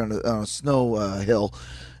on a snow hill,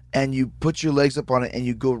 and you put your legs up on it and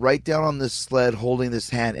you go right down on this sled holding this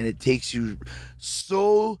hand, and it takes you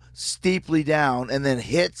so steeply down and then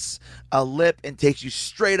hits a lip and takes you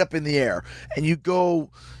straight up in the air, and you go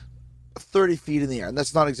 30 feet in the air, and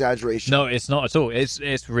that's not exaggeration. No, it's not at all. It's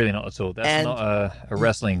really not at all. That's not a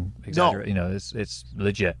wrestling exaggeration. No. You know, it's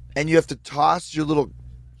legit. And you have to toss your little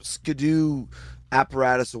skidoo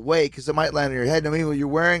apparatus away because it might land on your head. I mean, you're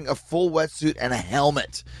wearing a full wetsuit and a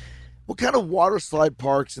helmet. What kind of water slide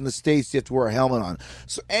parks in the States do you have to wear a helmet on?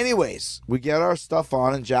 So anyways, we get our stuff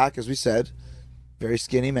on, and Jack, as we said, very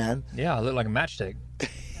skinny man. Yeah, I look like a matchstick.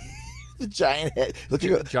 The giant head.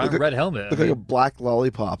 Giant red helmet. Look like a black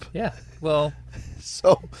lollipop. Yeah. Well,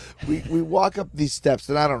 So we walk up these steps,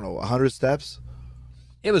 and I don't know, 100 steps?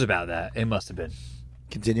 it was about that. It must have been.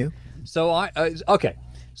 Continue. So okay.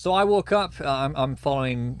 So I walk up. I'm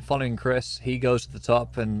following Chris. He goes to the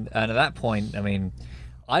top, and at that point, I mean,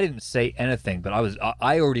 I didn't say anything, but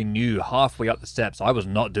I already knew halfway up the steps I was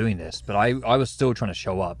not doing this, but I was still trying to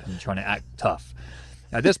show up and trying to act tough.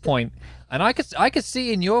 At this point, and I could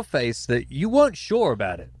see in your face that you weren't sure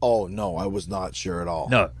about it. Oh, no, I was not sure at all.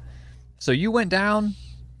 No. So you went down.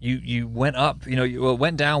 You went up. You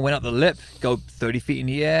went down, went up the lip, go 30 feet in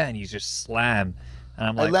the air, and you just slam. And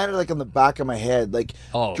I'm I like, landed like on the back of my head, like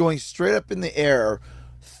going straight up in the air,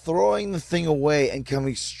 throwing the thing away and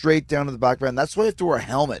coming straight down to the back of my head. That's why you have to wear a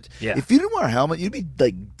helmet. Yeah. If you didn't wear a helmet, you'd be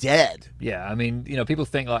like dead. yeah. I mean, people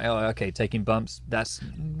think like, oh, okay, taking bumps.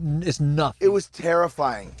 It's nothing. It was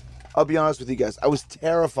terrifying. I'll be honest with you guys. I was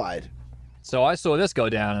terrified. So I saw this go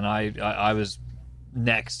down, and I was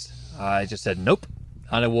next. I just said nope,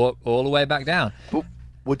 and I walked all the way back down. But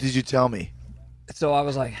what did you tell me? So I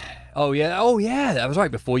was like, oh yeah, that was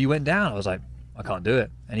right. Before you went down, I was like, I can't do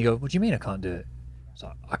it. And you go, what do you mean I can't do it?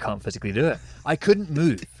 So I can't physically do it. I couldn't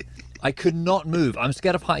move. I could not move. I'm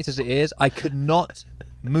scared of heights as it is. I could not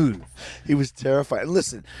move. He was terrified.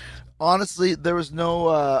 Listen, honestly, there was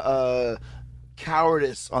no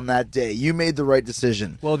cowardice on that day. You made the right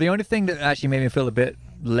decision. Well, the only thing that actually made me feel a bit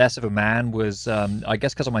less of a man was, I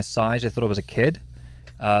guess because of my size, I thought I was a kid.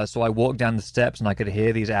 So I walked down the steps, and I could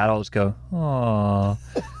hear these adults go, "Aww,"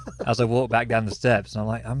 as I walked back down the steps. And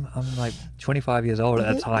I'm like 25 years old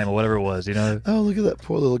at that time, or whatever it was, Oh, look at that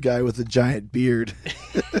poor little guy with a giant beard.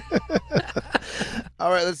 All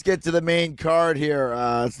right, let's get to the main card here.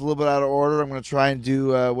 It's a little bit out of order. I'm going to try and do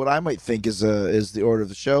what I might think is the order of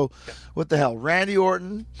the show. What the hell? Randy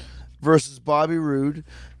Orton versus Bobby Roode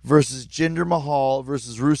versus Jinder Mahal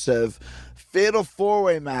versus Rusev. Fatal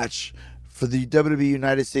 4-way match for the WWE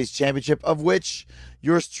United States Championship, of which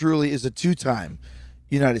yours truly is a 2-time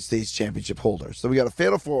United States Championship holder. So we got a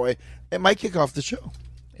fatal 4-way. It might kick off the show.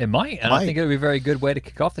 It might, and I think it would be a very good way to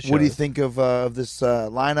kick off the show. What do you think of this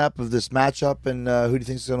lineup, of this matchup, and who do you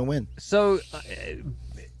think is going to win? So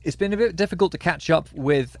it's been a bit difficult to catch up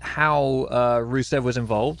with how Rusev was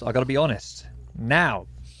involved. I got to be honest. Now,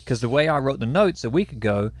 because the way I wrote the notes a week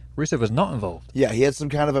ago, Rusev was not involved. Yeah, he had some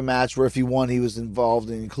kind of a match where if he won, he was involved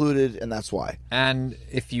and included, and that's why. And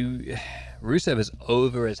Rusev is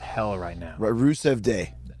over as hell right now. Right, Rusev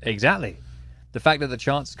Day. Exactly. the fact that the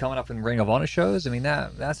chance is coming up in Ring of Honor shows, I mean,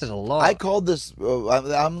 that's just a lot. I called this.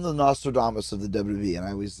 I'm the Nostradamus of the WWE, and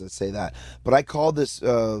I always say that. But I called this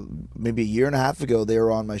maybe a year and a half ago. They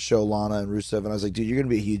were on my show, Lana and Rusev, and I was like, "Dude, you're gonna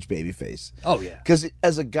be a huge babyface." Oh yeah. Because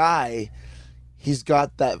as a guy, he's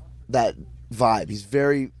got that vibe. He's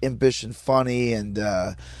very impish and funny, and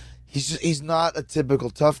he's not a typical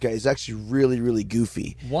tough guy. He's actually really, really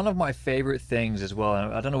goofy. One of my favorite things as well,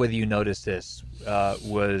 and I don't know whether you noticed this,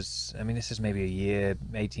 was, I mean, this is maybe a year,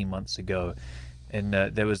 18 months ago, and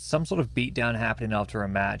there was some sort of beatdown happening after a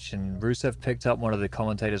match, and Rusev picked up one of the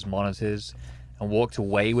commentators' monitors and walked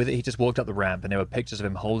away with it. He just walked up the ramp, and there were pictures of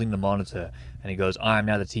him holding the monitor, and he goes, "I am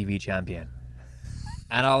now the TV champion."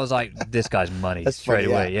 And I was like, this guy's money That's straight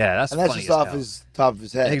funny, away. Yeah, that's and that's funny just as off hell. his top of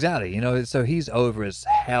his head. Exactly. You know, so he's over as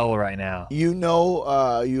hell right now. You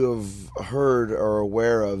know, you have heard or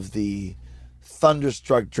aware of the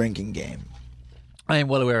Thunderstruck drinking game. I am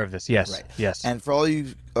well aware of this. Yes. Right. Yes. And for all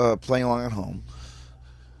you playing along at home,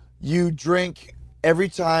 you drink every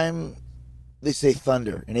time they say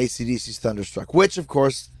thunder in AC/DC's Thunderstruck, which, of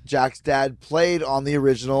course, Jack's dad played on the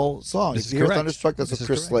original song. This If is you hear correct. Thunderstruck, that's This with is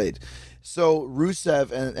Chris correct. Slade. So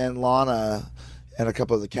Rusev and Lana and a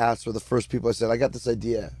couple of the cats were the first people I said, I got this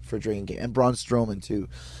idea for a drinking game. And Braun Strowman, too.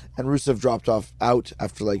 And Rusev dropped out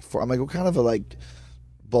after like 4. I'm like, what kind of a like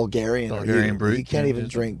Bulgarian Bulgarian brute, He can't yeah, even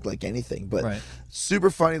just- drink like anything. But Right.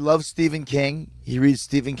 super funny. Loves Stephen King. He reads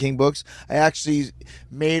Stephen King books. I actually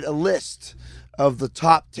made a list of the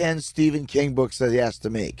top 10 Stephen King books that he has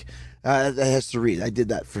to make. That he has to read. I did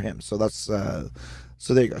that for him. So that's so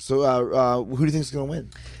there you go. So who do you think is going to win?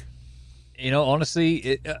 You know,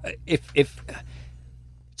 honestly, if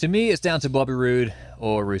to me it's down to Bobby Roode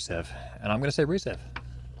or Rusev, and I'm going to say Rusev.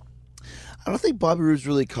 I don't think Bobby Roode's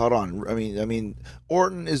really caught on. I mean,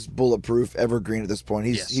 Orton is bulletproof, evergreen at this point.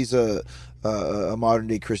 He's a modern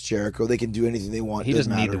day Chris Jericho. They can do anything they want. He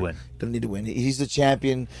doesn't need to win. Doesn't need to win. He's the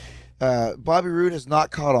champion. Bobby Roode has not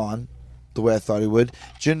caught on the way I thought he would.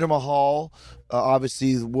 Jinder Mahal,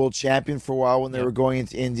 obviously the world champion for a while when they were going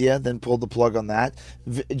into India, then pulled the plug on that.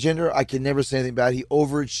 Jinder, I can never say anything bad. He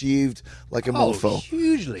overachieved like a mofo.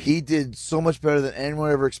 Hugely. He did so much better than anyone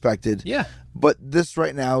ever expected. Yeah. But this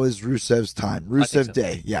right now is Rusev's time. Rusev so.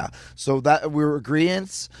 Day. Yeah. So that we're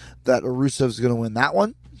agreeance that Rusev's going to win that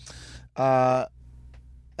one.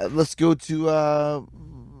 Let's go to a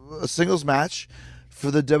singles match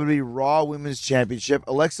for the WWE Raw Women's Championship.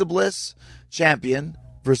 Alexa Bliss, champion,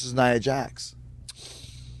 versus Nia Jax.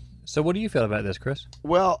 So what do you feel about this, Chris?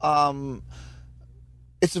 Well,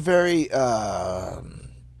 it's a very the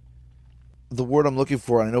word I'm looking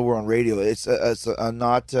for. I know we're on radio. It's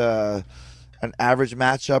not an average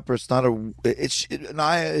matchup, or it's not a.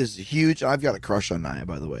 Nia is huge. I've got a crush on Nia,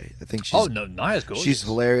 by the way. I think she's. Oh no, Nia's gorgeous. She's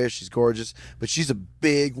hilarious. She's gorgeous, but she's a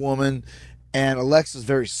big woman, and Alexa's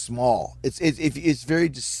very small. It's very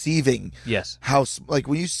deceiving. Yes. How like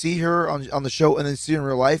when you see her on the show and then see her in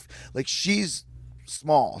real life, like she's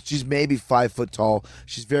small. She's maybe 5 foot tall.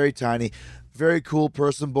 She's very tiny. Very cool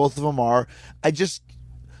person. Both of them are. I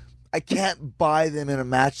can't buy them in a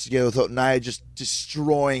match together without Nia just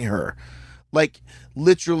destroying her. Like,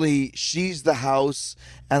 literally, she's the house,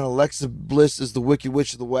 and Alexa Bliss is the Wicked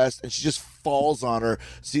Witch of the West, and she just falls on her.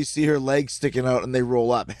 So you see her legs sticking out, and they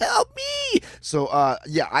roll up. Help me! So,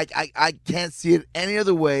 yeah, I can't see it any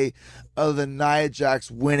other way other than Nia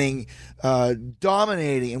Jax winning,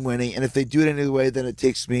 dominating and winning. And if they do it any other way, then it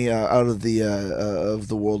takes me out of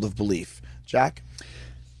the world of belief. Jack?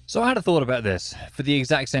 So I had a thought about this for the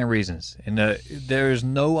exact same reasons. And there is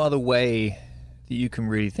no other way that you can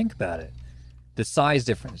really think about it. The size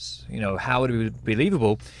difference, how would it be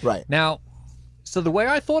believable? Right. Now, so the way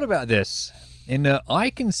I thought about this, I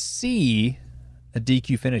can see a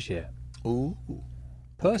DQ finish here. Ooh.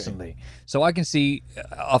 Personally. So I can see,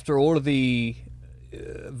 after all of the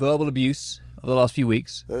verbal abuse of the last few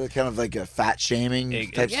weeks. Kind of like a fat shaming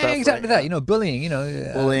type Yeah, stuff. exactly right? that. Bullying,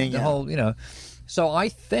 Bullying, the yeah. whole, So I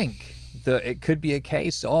think that it could be a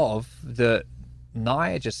case of that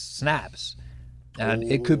Nia just snaps. And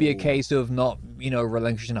it could be a case of not,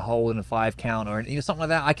 relinquishing a hold in a 5 count or something like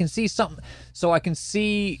that. I can see something. So I can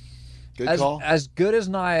see Good call. as good as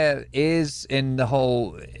Nia is in the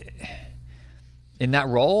whole in that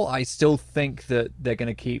role, I still think that they're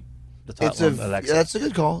going to keep the title on Alexa. That's a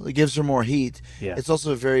good call. It gives her more heat. Yeah. It's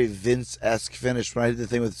also a very Vince-esque finish. When I did the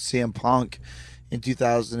thing with CM Punk in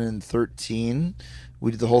 2013,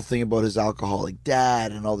 we did the whole thing about his alcoholic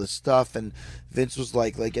dad and all this stuff, and Vince was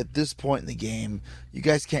like at this point in the game, you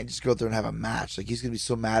guys can't just go out there and have a match. Like, he's gonna be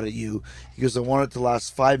so mad at you. He goes, I want it to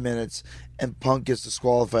last 5 minutes, and Punk gets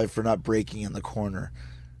disqualified for not breaking in the corner.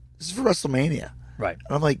 This is for WrestleMania. Right.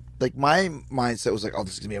 And I'm like my mindset was like, oh,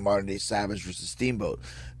 this is gonna be a modern day Savage versus Steamboat.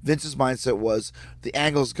 Vince's mindset was the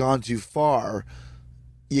angle's gone too far.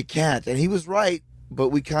 You can't, and he was right. But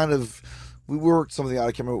we worked something out.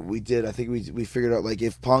 I can't remember what we did. I think we figured out like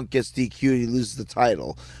if Punk gets DQ'd, he loses the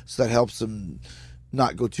title, so that helps him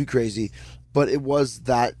not go too crazy. But it was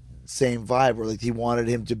that same vibe where like he wanted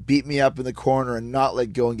him to beat me up in the corner and not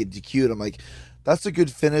let go and get DQ'd. I'm like, that's a good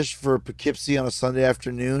finish for Poughkeepsie on a Sunday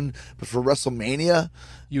afternoon, but for WrestleMania,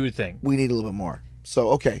 You would think. we need a little bit more.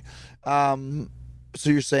 So okay, so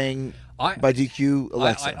you're saying by DQ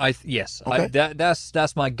Alexa? Yes. Okay.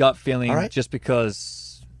 That's my gut feeling. All right. Just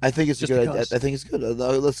because. I think it's Just good. because. I think it's good.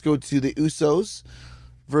 Let's go to the Usos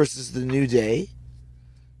versus the New Day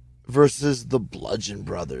versus the Bludgeon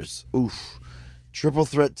Brothers. Oof. Triple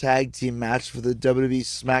threat tag team match for the WWE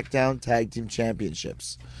SmackDown Tag Team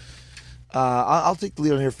Championships. I'll take the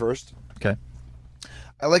lead on here first. Okay.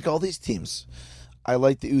 I like all these teams. I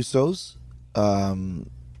like the Usos.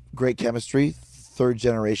 Great chemistry. Third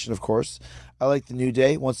generation, of course. I like the New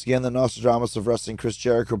Day. Once again, the Nostradamus of wrestling, Chris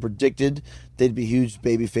Jericho, predicted they'd be huge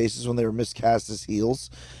baby faces when they were miscast as heels.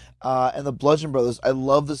 And the Bludgeon Brothers, I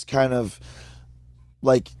love this kind of,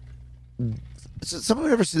 like,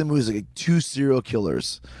 someone ever see the movies like two serial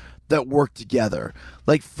killers that work together?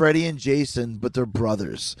 Like Freddy and Jason, but they're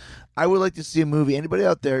brothers. I would like to see a movie. Anybody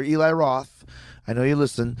out there, Eli Roth, I know you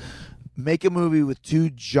listen, make a movie with two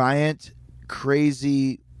giant,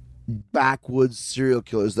 crazy backwoods serial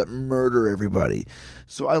killers that murder everybody.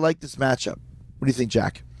 So I like this matchup. What do you think,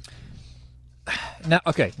 Jack? Now,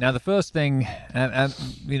 the first thing, and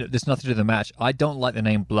there's nothing to do with the match. I don't like the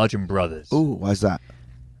name Bludgeon Brothers. Ooh, why's that?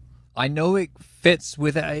 I know it fits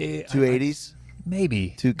with a 280s?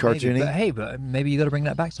 maybe Too cartoony? But hey, but maybe you got to bring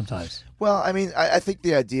that back sometimes. Well, I mean, I think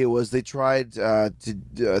the idea was they tried to.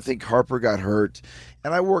 I think Harper got hurt,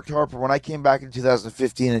 and I worked Harper when I came back in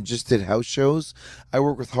 2015 and just did house shows. I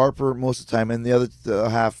worked with Harper most of the time, and the other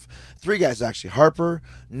half, three guys actually: Harper,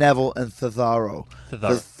 Neville, and Cesaro.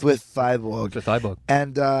 With Cyborg. With Cyborg.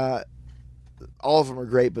 And all of them are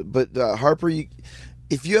great, but Harper,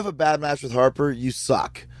 if you have a bad match with Harper, you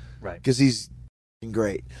suck. Right. Because he's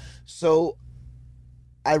great. So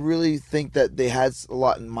I really think that they had a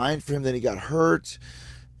lot in mind for him. Then he got hurt,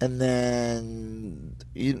 and then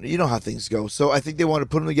you know how things go. So I think they want to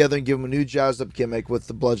put him together and give him a new jazzed up gimmick with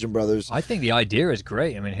the Bludgeon Brothers. I think the idea is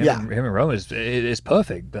great. I mean, him and Roman is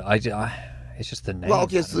perfect, but it's just the name. Well,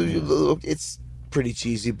 okay, so it's pretty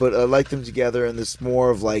cheesy, but I like them together in this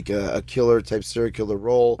more of like a killer type serial killer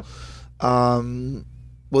role.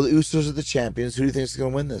 Well, the Usos are the champions. Who do you think is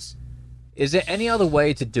going to win this? Is there any other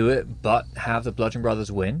way to do it but have the Bludgeon Brothers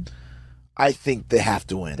win? I think they have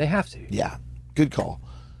to win. They have to. Yeah, good call.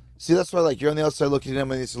 See, that's why I like you're on the outside looking at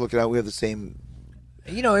him, and he's looking out. We have the same.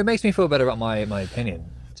 It makes me feel better about my opinion,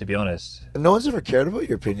 to be honest. No one's ever cared about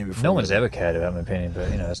your opinion before. No one's ever cared about my opinion, but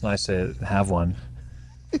it's nice to have one,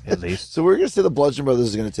 at least. So we're gonna say the Bludgeon Brothers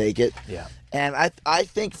is gonna take it. Yeah. And I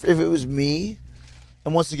think if it was me,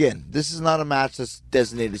 and once again, this is not a match that's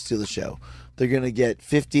designated to steal the show. They're going to get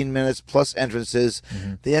 15 minutes plus entrances.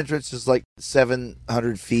 Mm-hmm. The entrance is like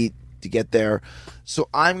 700 feet to get there. So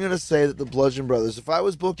I'm going to say that the Bludgeon Brothers, if I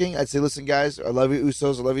was booking, I'd say, listen, guys, I love you,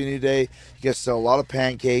 Usos. I love you, New Day. You guys sell a lot of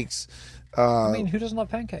pancakes. Who doesn't love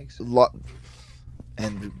pancakes?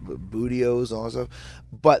 And bootios, all that stuff.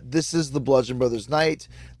 But this is the Bludgeon Brothers night.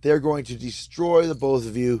 They're going to destroy the both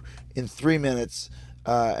of you in 3 minutes,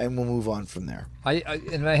 and we'll move on from there.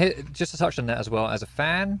 Just to touch on that as well, as a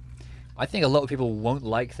fan, I think a lot of people won't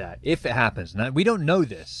like that if it happens. Now, we don't know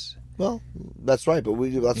this. Well, that's right, but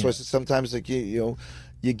that's why I said sometimes like you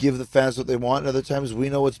give the fans what they want, and other times we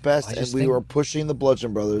know what's best, and we are pushing the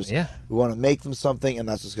Bludgeon Brothers. Yeah, we want to make them something, and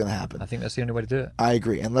that's what's going to happen. I think that's the only way to do it. I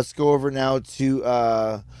agree. And let's go over now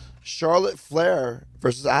to Charlotte Flair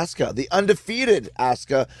versus Asuka, the undefeated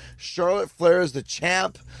Asuka. Charlotte Flair is the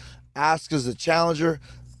champ. Asuka's the challenger.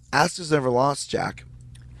 Asuka's never lost, Jack.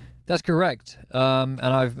 That's correct. And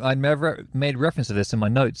I never made reference to this in my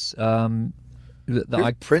notes. Your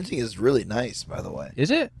printing is really nice, by the way. Is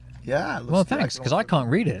it? Yeah. It Well, thanks, because I can't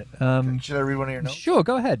read it. Should I read one of your notes? Sure,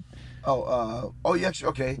 go ahead. Oh, you actually,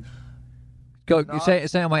 okay. Go, say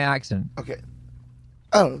it on my accent. Okay.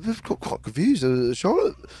 I don't know, I'm quite confused.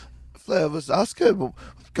 Charlotte Flair versus Asuka. Well,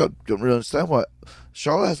 God, don't really understand why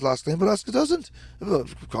Charlotte has last name, but Asuka doesn't.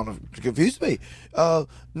 It kind of confused me.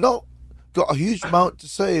 Not got a huge amount to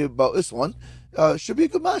say about this one. Should be a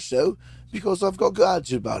good match, though, because I've got a good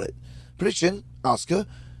attitude about it. Prediction, Asuka.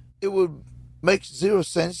 It would make zero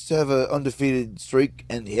sense to have an undefeated streak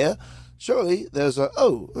end here. surely there's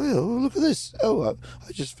look at this. I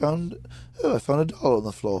found $1 on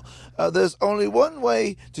the floor. There's only one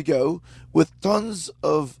way to go with tons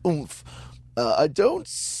of oomph. I don't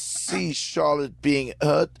see Charlotte being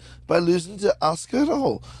hurt by losing to Asuka at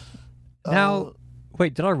all. Now,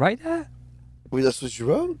 wait, did I write that? Wait, that's what you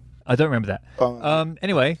wrote? I don't remember that.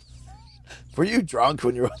 Anyway, Were you drunk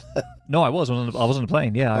when you wrote that? no, I was on the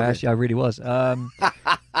plane. Yeah, I really was.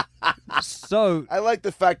 So, I like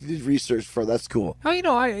the fact you did research for. That's cool. I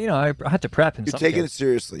had to prep and You're stuff. taking it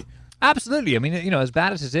seriously. Absolutely. I mean, as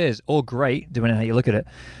bad as it is, or great, depending on how you look at it.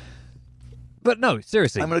 But no,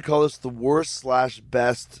 seriously. I'm going to call this the worst /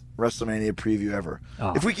 best WrestleMania preview ever.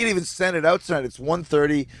 Oh. If we can even send it out tonight, it's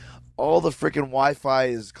 1:30. All the freaking Wi-Fi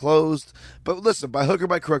is closed. But listen, by hook or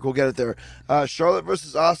by crook, we'll get it there. Charlotte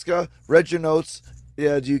versus Asuka. Read your notes.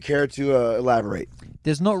 Yeah, do you care to elaborate?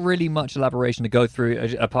 There's not really much elaboration to go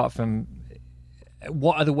through apart from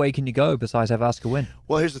what other way can you go besides have Asuka win?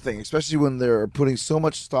 Well, here's the thing, especially when they're putting so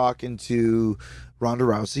much stock into Ronda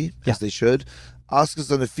Rousey, Yeah. as they should.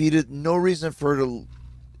 Asuka's undefeated. No reason for her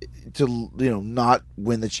to not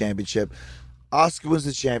win the championship. Asuka wins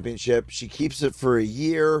the championship. She keeps it for a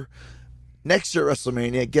year. Next year at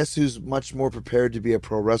WrestleMania, guess who's much more prepared to be a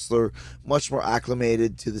pro wrestler, much more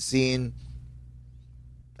acclimated to the scene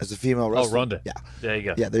as a female wrestler? Oh, Ronda. Yeah. There you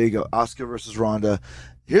go. Yeah, there you go. Asuka versus Ronda.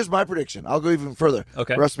 Here's my prediction. I'll go even further.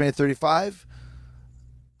 Okay. WrestleMania 35,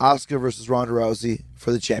 Asuka versus Ronda Rousey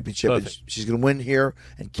for the championship. And Perfect. she's going to win here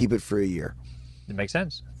and keep it for a year. It makes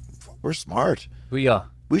sense. We're smart. We are.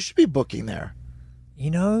 We should be booking there.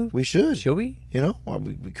 We should. shall we? Well,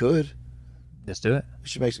 we could. Let's do it. We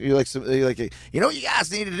should make. You guys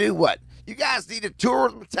need to do what? You guys need to tour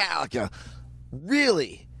with Metallica.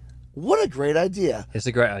 Really? What a great idea. It's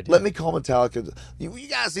a great idea. Let me call Metallica. You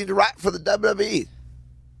guys need to write for the WWE.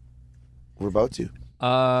 We're about to.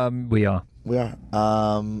 We are. We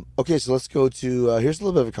are. Okay, so let's go to. Here's a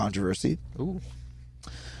little bit of a controversy. Ooh.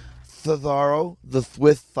 Cesaro, the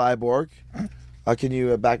Thwith Cyborg. Can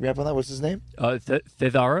you back me up on that? What's his name?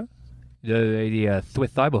 Cesaro, the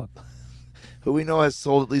Thwith Cyborg. Who we know has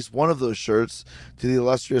sold at least one of those shirts to the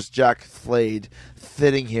illustrious Jack Flade,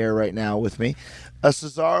 sitting here right now with me.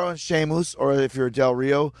 Cesaro and Sheamus, or if you're Del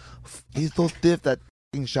Rio, he's so stiff, that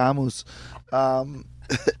f***ing Sheamus.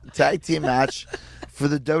 Tag team match for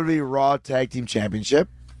the WWE Raw Tag Team Championship.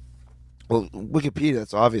 Well, Wikipedia,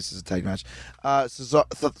 that's obvious, it's a tag match. Cesaro,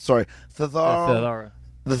 Cesaro.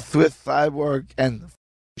 the Thwith Cyborg and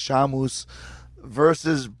Sheamus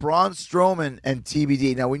versus Braun Strowman and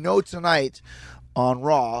TBD. Now, we know tonight on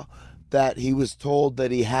Raw that he was told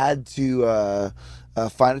that he had to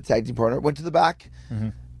find a tag team partner. Went to the back,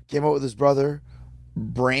 came out with his brother,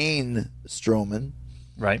 Brain Strowman,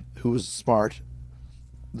 Right. who was smart.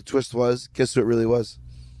 The twist was, guess who it really was?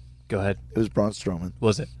 Go ahead. It was Braun Strowman.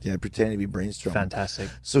 Was it? Yeah, pretending to be Brain Strowman. Fantastic.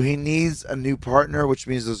 So he needs a new partner, which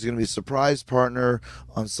means there's going to be a surprise partner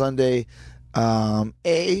on Sunday.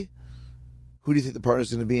 A, who do you think the partner's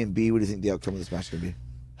going to be? And B, what do you think the outcome of this match is going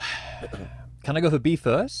to be? Can I go for B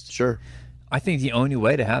first? Sure. I think the only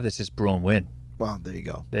way to have this is Braun win. Well, there you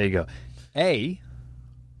go. There you go. A,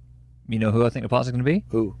 you know who I think the partner's going to be?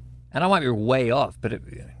 Who? And I might be way off, but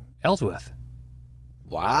Ellsworth.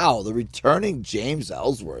 Wow, the returning James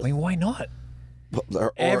Ellsworth. I mean, why not?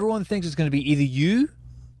 Or- Everyone thinks it's going to be either you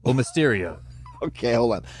or Mysterio. Okay,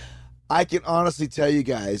 hold on. I can honestly tell you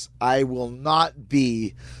guys, I will not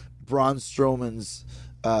be Braun Strowman's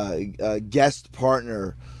guest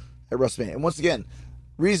partner at WrestleMania. And once again,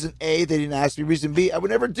 reason A, they didn't ask me. Reason B, I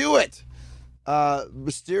would never do it.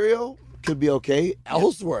 Mysterio could be okay.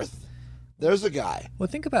 Ellsworth, there's a guy. Well,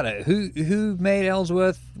 think about it. Who made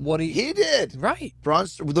Ellsworth what He did. Right.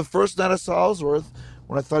 The first night I saw Ellsworth,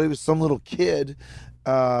 when I thought he was some little kid,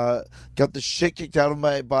 got the shit kicked out of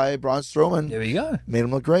him by Braun Strowman. There you go. Made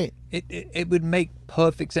him look great. It would make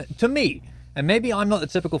perfect sense to me. And maybe I'm not the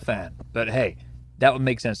typical fan, but hey, that would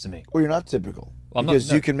make sense to me. Well, you're not typical. Well, I'm not- because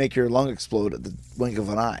no. you can make your lung explode at the blink of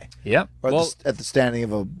an eye. Yep. Or Well, at the standing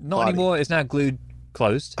of a not body. anymore. It's now glued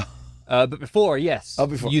closed. But before, yes. Oh,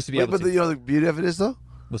 before. You used to be Wait, able but to. you know the beauty of it is, though?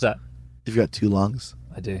 What's that? You've got two lungs.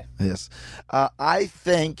 I do. Yes. I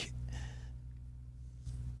think,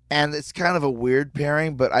 and it's kind of a weird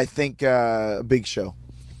pairing, but I think Big Show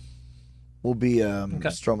will be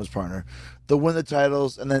Strowman's partner. They'll win the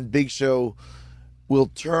titles, and then Big Show will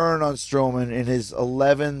turn on Strowman in his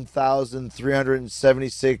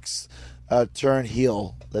 11,376 turn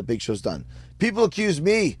heel that Big Show's done. People accuse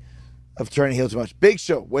me of turning heel too much. Big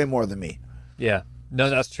Show, way more than me. Yeah. No,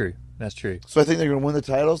 that's true. That's true. So I think they're going to win the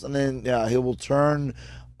titles, and then he will turn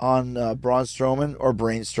on Braun Strowman or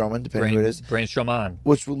Braun Strowman, depending who it is, Brain Strowman.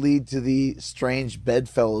 which will lead to the strange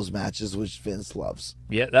bedfellows matches, which Vince loves.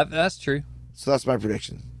 Yeah, that's true. So that's my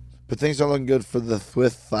prediction. But things are looking good for the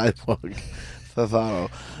Thwith Thighbug. Thotho.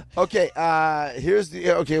 Okay,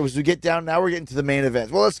 as we get down, now we're getting to the main event.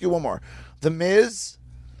 Well, let's get one more. The Miz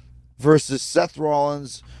versus Seth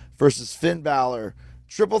Rollins versus Finn Balor.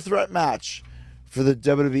 Triple threat match for the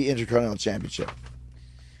WWE Intercontinental Championship.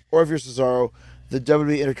 Or if you're Cesaro, the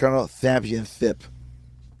WWE Intercontinental Championship.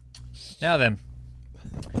 Now then,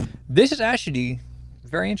 this is actually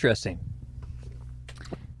very interesting.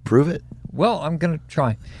 Prove it. Well, I'm going to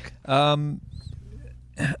try.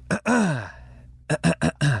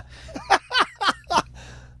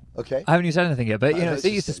 Okay. I haven't even said anything yet, but, Let's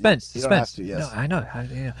it's just- suspense. you don't have Suspense. to, yes. No, I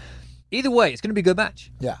know. Either way, it's going to be a good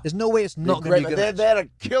match. Yeah. There's no way it's not going to be a good They match. had a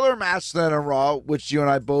killer match then on Raw, which you and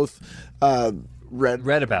I both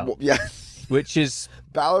read about. Well, yeah. Which is,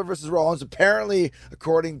 Balor versus Rollins, apparently,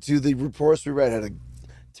 according to the reports we read, had a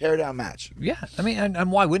tear-down match. yeah. I mean,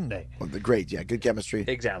 and why wouldn't they? Well, great, yeah, good chemistry.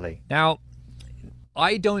 Exactly. Now,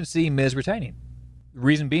 I don't see Miz retaining.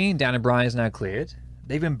 Reason being, Daniel Bryan is now cleared.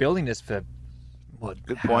 They've been building this for Good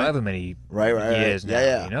point. however many Right. years now.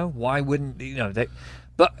 Yeah. You know, why wouldn't they?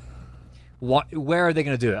 But where are they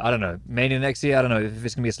going to do it? I don't know. Maybe next year. I don't know if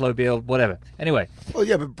it's going to be a slow build. Whatever. Anyway, Well,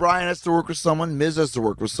 yeah, but Bryan has to work with someone, Miz has to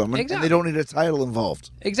work with someone, Exactly. and they don't need a title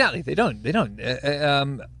involved. exactly. They don't.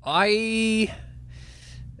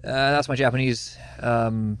 That's my Japanese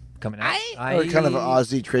coming out. Or kind of an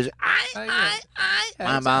Aussie crazy.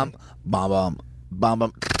 Bam.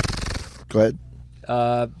 Go ahead.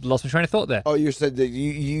 Lost my train of thought there. Oh, you said that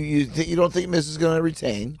you don't think Miz is going to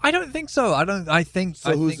retain. I don't think so. I think.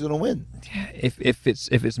 So who's going to win? If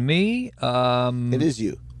it's me, It is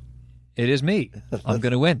you. it is me. I'm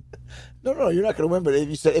going to win. No, you're not going to win. But if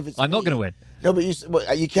you said if it's I'm not me- going to win. No, but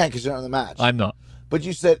you can't because you're not in the match. I'm not. But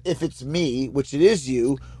you said if it's me, which it is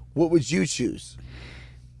you, what would you choose?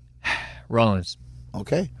 Rollins.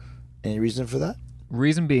 Okay. Any reason for that?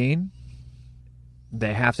 Reason being,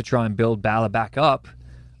 they have to try and build Balor back up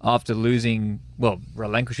after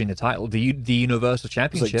relinquishing the title, the Universal It was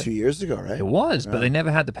Championship. like 2 years ago, right? It was, but they never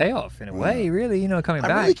had the payoff in a way, really, coming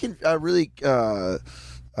back. I'm really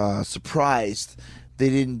surprised they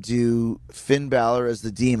didn't do Finn Balor as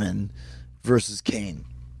the Demon versus Kane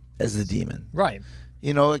as the Demon. Right.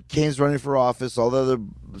 Kane's running for office, all the other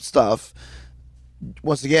stuff.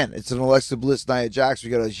 Once again, it's an Alexa Bliss, Nia Jax. We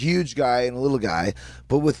got a huge guy and a little guy,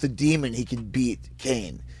 but with the Demon, he can beat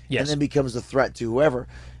Kane, Yes. and then becomes a threat to whoever.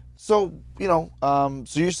 So so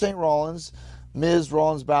you're saying Rollins, Miz,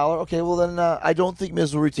 Rollins, Balor. Okay, well then I don't think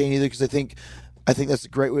Miz will retain either because I think that's a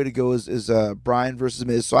great way to go is Bryan versus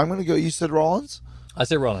Miz. So I'm going to go. You said Rollins. I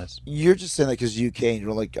say Rollins. You're just saying that because you UK and you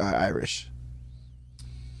don't like Irish.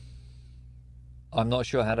 I'm not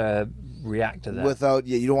sure how to react to that. Without,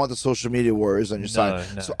 you don't want the social media warriors on your side.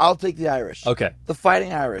 no. So I'll take the Irish. Okay. The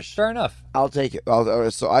Fighting Irish. Fair enough. I'll take it.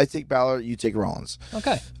 So I take Balor, you take Rollins.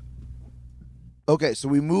 Okay. Okay, so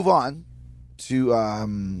we move on to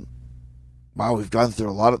wow, we've gone through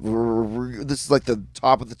a lot of this is like the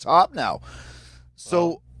top of the top now.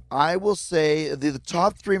 So I will say the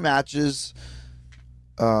top three matches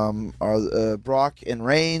are Brock and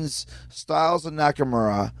Reigns, Styles and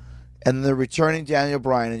Nakamura, and the returning Daniel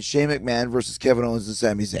Bryan and Shane McMahon versus Kevin Owens and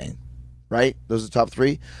Sami Zayn. Right? Those are the top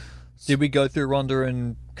three. Did we go through Ronda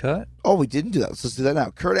and Kurt? Oh, we didn't do that. Let's do that now.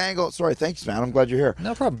 Kurt Angle. Sorry, thanks, man. I'm glad you're here.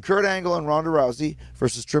 No problem. Kurt Angle and Ronda Rousey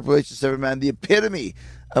versus Triple H and Seven Man. The epitome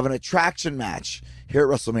of an attraction match here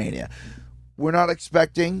at WrestleMania. We're not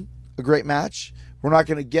expecting a great match. We're not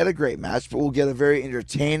going to get a great match, but we'll get a very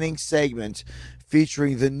entertaining segment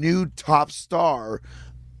featuring the new top star,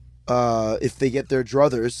 if they get their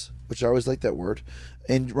druthers, which I always like that word,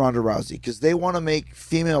 and Ronda Rousey, because they want to make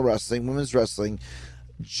female wrestling, women's wrestling,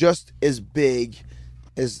 just as big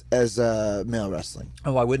as male wrestling.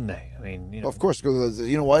 Oh, why wouldn't they? I mean, Of course, because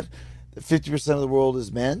you know what? 50% of the world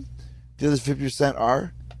is men. The other 50%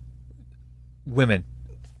 are women.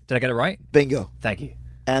 Did I get it right? bingo. Thank you.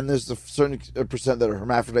 And there's a certain percent that are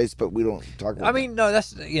hermaphrodites, but we don't talk about I mean, no,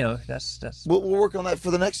 that's that's. We'll work on that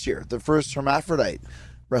for the next year. The first hermaphrodite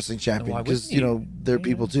wrestling champion, why because wouldn't you? they're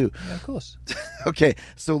people too. Yeah, of course. Okay,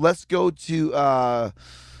 so let's go to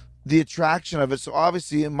the attraction of it. So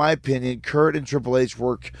obviously, in my opinion, Kurt and Triple H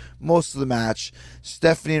work most of the match.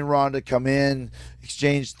 Stephanie and Ronda come in,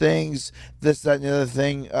 exchange things, this, that, and the other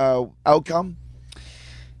thing. Outcome?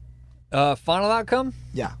 Final outcome?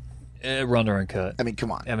 Yeah. Ronda and Kurt. I mean,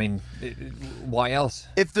 come on. I mean, why else?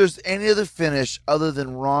 If there's any other finish other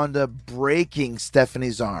than Ronda breaking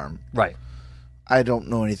Stephanie's arm, Right. I don't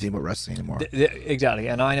know anything about wrestling anymore. Exactly,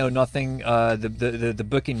 and I know nothing. The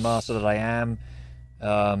booking master that I am,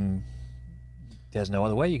 there's no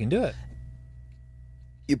other way you can do it.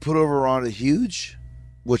 You put over Ronda huge,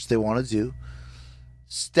 which they want to do.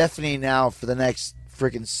 Stephanie now for the next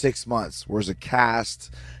freaking 6 months wears a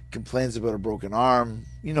cast, complains about a broken arm.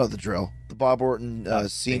 You know the drill. The Bob Orton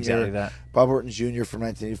senior, exactly that. Bob Orton Jr. from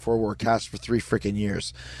 1984 wore a cast for 3 freaking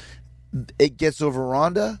years. It gets over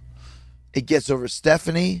Ronda. It gets over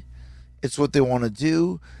Stephanie. It's what they want to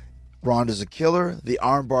do. Ronda's a killer. The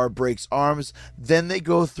armbar breaks arms. Then they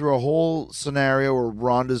go through a whole scenario where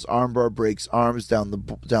Ronda's armbar breaks arms down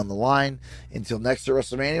the line until next to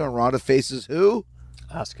WrestleMania when Ronda faces who?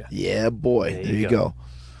 Asuka. Yeah, boy. There you go.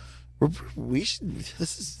 We should.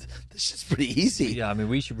 This is pretty easy. Yeah, I mean,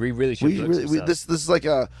 we really should. This is like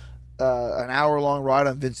an hour-long ride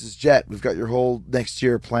on Vince's jet. We've got your whole next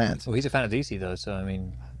year planned. Well, he's a fan of DC though, so I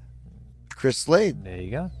mean, Chris Slade there you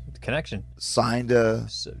go. The connection. signed a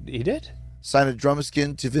He did. drum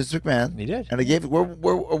skin to Vince McMahon. He did. And I gave it. Where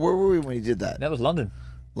were we when he did that? That was London.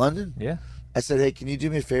 London. Yeah. I said, hey, can you do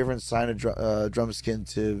me a favor and sign a drum skin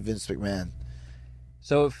to Vince McMahon?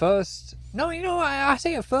 So at first, no, I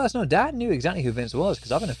say at first, no, Dad knew exactly who Vince was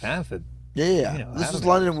because I've been a fan for. Yeah. You know, This I was don't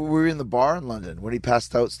London. We were in the bar in London when he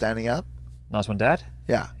passed out standing up. Nice one, Dad.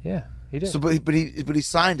 Yeah. Yeah, he did. So, but he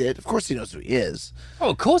signed it. Of course, he knows who he is. Oh,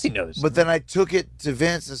 of course he knows. But then I took it to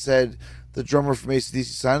Vince and said, the drummer from AC/DC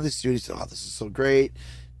signed this to you. He said, oh, this is so great.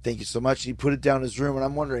 Thank you so much. And he put it down in his room, and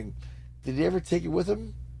I'm wondering, did he ever take it with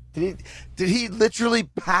him? Did he literally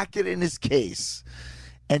pack it in his case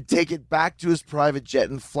and take it back to his private jet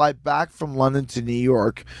and fly back from London to New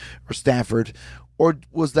York or Stanford? Or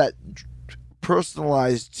was that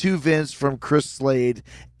personalized to Vince from Chris Slade,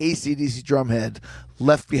 AC/DC drumhead,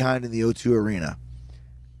 left behind in the O2 Arena?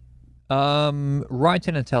 Write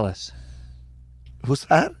in and tell us. Who's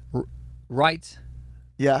that? Write,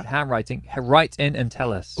 Yeah. handwriting. Write in and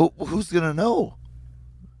tell us. Well, who's going to know?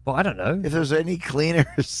 Well, I don't know. If there's any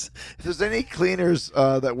cleaners,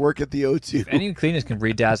 that work at the O2. If any cleaners can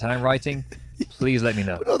read Dad's handwriting, please let me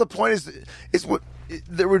know. But no, the point is what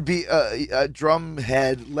there would be a drum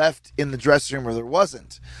head left in the dressing room where there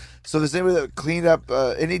wasn't. So if there's anybody that cleaned up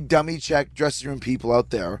any dummy check dressing room people out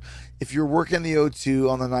there, if you're working the O2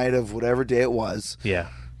 on the night of whatever day it was, Yeah.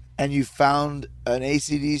 and you found an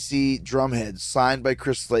AC/DC drumhead signed by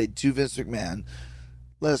Chris Slade to Vince McMahon,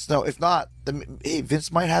 let us know. If not, then, hey,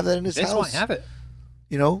 Vince might have that in his Vince house. might have it.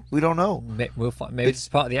 You know, we don't know. We'll find, maybe it's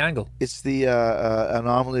part of the angle. It's the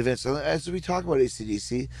anomaly event. So as we talk about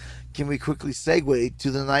AC/DC, can we quickly segue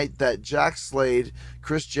to the night that Jack Slade,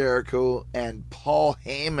 Chris Jericho, and Paul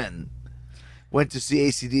Heyman went to see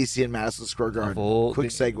AC/DC in Madison Square Garden?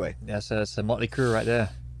 Quick segue. That's a motley crew right there.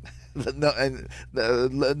 No, and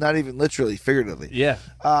not even literally, figuratively. Yeah.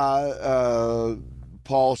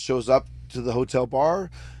 Paul shows up to the hotel bar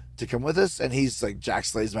to come with us, and he's like, Jack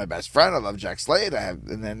Slade's my best friend. I love Jack Slade.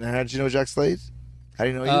 And then how did you know Jack Slade? How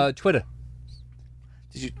do you know you? Twitter.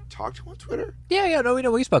 Did you talk to him on Twitter? Yeah, no,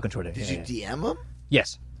 we spoke on Twitter. Did Yeah, you yeah. DM him?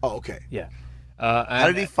 Yes. Oh, okay. Yeah. How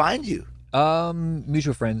did he find you?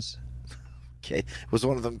 Mutual friends. Okay. Was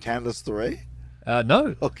one of them Candice LeRae?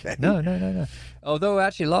 No. Okay. No. Although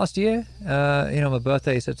actually last year, my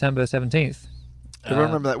birthday is September 17th. I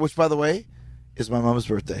remember that, which, by the way, is my mom's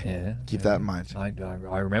birthday. Yeah. Keep that in mind. I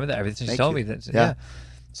remember that. Everything she Thank told you. me. That, Yeah. yeah.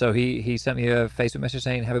 So he sent me a Facebook message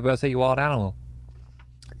saying, "Happy birthday, you wild animal."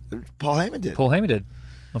 Paul Heyman did. Paul Heyman did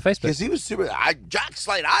on Facebook. Because he was super. Jack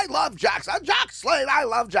Slade. I love Jack Slade. Jack Slade. I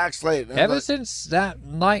love Jack Slade. And Ever since that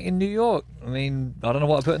night in New York, I mean, I don't know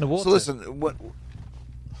what I put in the water. So listen,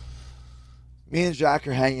 me and Jack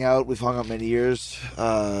are hanging out. We've hung out many years.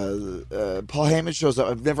 Paul Heyman shows up.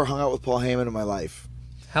 I've never hung out with Paul Heyman in my life.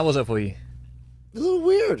 How was it for you? A little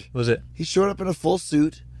weird. Was it? He showed up in a full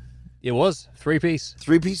suit, It was 3-piece.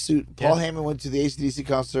 3-piece suit. Paul Yeah. Heyman went to the AC/DC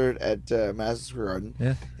concert at Madison Square Garden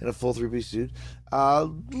Yeah. in a full 3-piece suit.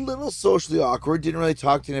 Little socially awkward. Didn't really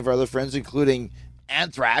talk to any of our other friends, including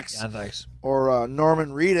Anthrax. Anthrax. Or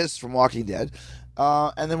Norman Reedus from Walking Dead.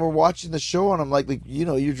 And then we're watching the show, and I'm like,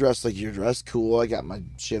 you're dressed like you're dressed. Cool. I got my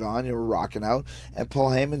shit on. We're rocking out. And Paul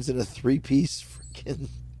Heyman's in a 3-piece freaking.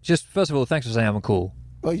 Just first of all, thanks for saying I'm cool.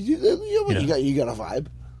 Well, you got a vibe.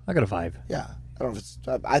 I got a vibe. Yeah. I don't know if it's.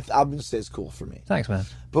 I'm going to say it's cool for me. Thanks, man.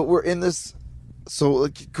 But we're in this. So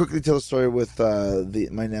quickly tell a story with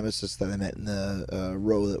my nemesis that I met in the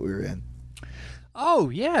row that we were in. Oh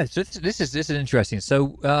yeah, so this is interesting.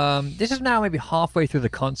 So this is now maybe halfway through the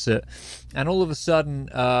concert, and all of a sudden,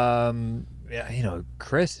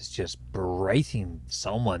 Chris is just berating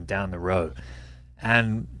someone down the road,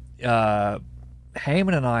 and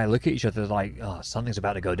Heyman and I look at each other like, oh, something's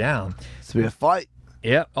about to go down. It's gonna be a fight.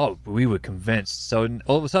 Yeah. Oh, we were convinced. So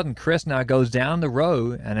all of a sudden, Chris now goes down the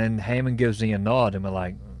row, and then Heyman gives me a nod, and we're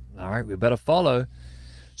like, all right, we better follow.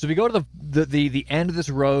 So we go to the end of this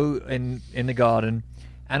row in the garden,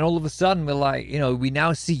 and all of a sudden we're like, we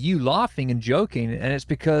now see you laughing and joking, and it's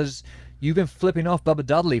because you've been flipping off Bubba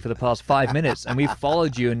Dudley for the past 5 minutes, and we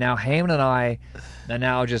followed you, and now Heyman and I are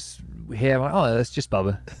now just here. Like, oh, that's just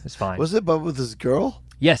Bubba. It's fine. Was it Bubba with this girl?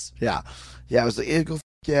 Yes. Yeah. I was like, yeah, go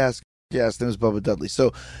yes. Yes, then it was Bubba Dudley.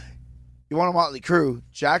 So you want a motley crew: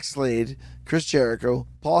 Jack Slade, Chris Jericho,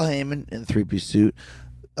 Paul Heyman in a three-piece suit,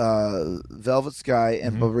 Velvet Sky,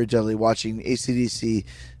 and Bubba Ray Dudley watching AC/DC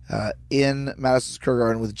in Madison Square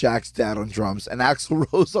Garden with Jack's dad on drums and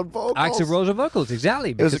Axl Rose on vocals. Axl Rose on vocals, exactly.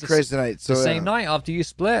 It was a crazy night. So the same night after you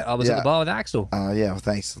split, I was at the bar with Axl. Yeah,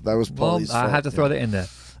 thanks. That was Paulie's I had to throw that in there.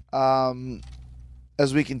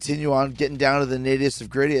 As we continue on, getting down to the nittiest of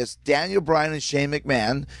grittiest, Daniel Bryan and Shane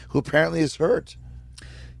McMahon, who apparently is hurt.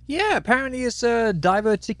 Yeah, apparently it's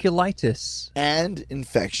diverticulitis. And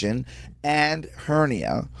infection and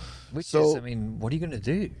hernia. Which is, what are you going to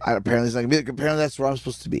do? Apparently it's not going to be. Apparently that's where I'm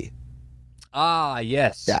supposed to be. Ah,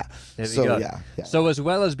 yes. Yeah. There we So, go. yeah. So as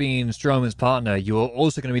well as being Strowman's partner, you're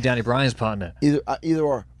also going to be Danny Bryan's partner.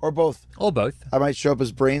 Either or both. Or both. I might show up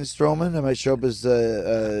as Braun Strowman. I might show up as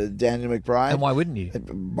Daniel McBride. And why wouldn't you?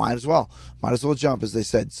 Might as well. Might as well jump, as they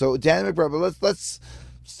said. So Daniel McBride, but let's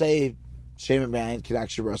say Shane McMahon can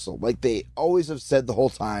actually wrestle, like they always have said the whole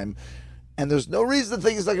time. And there's no reason to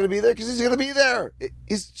think he's not going to be there, because he's going to be there.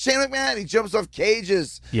 He's Shane McMahon. He jumps off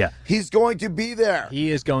cages. Yeah. He's going to be there. He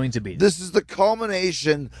is going to be there. This is the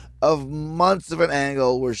culmination of months of an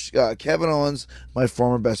angle where Kevin Owens, my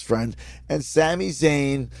former best friend, and Sami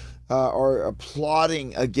Zayn are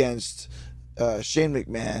applauding against Shane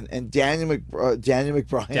McMahon and Daniel McBride. Danny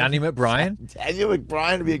McBride? Daniel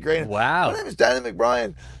McBride would be a great. Wow. My name is Daniel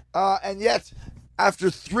McBride. And yet, after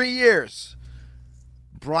 3 years,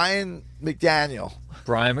 Brian McDaniel.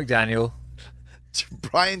 Brian McDaniel.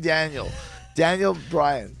 Daniel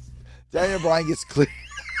Bryan gets clear.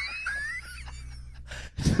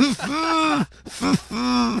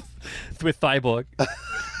 With Cyborg.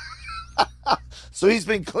 So he's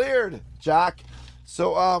been cleared, Jack.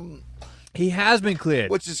 So he has been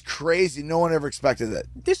cleared. which is crazy. No one ever expected it.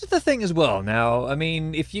 This is the thing as well. Now,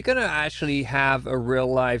 if you're going to actually have a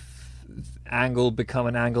real life angle become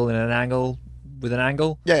an angle in an angle with an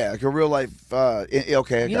angle. Yeah, like a real life.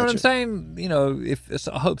 Okay, You know what I'm saying?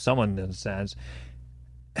 I hope someone understands.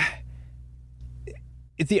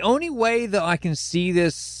 It's the only way that I can see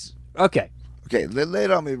this. Okay. Okay, lay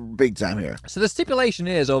it on me big time here. So the stipulation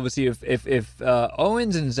is obviously if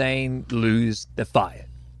Owens and Zayn lose, they're fired.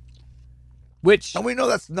 Which, And we know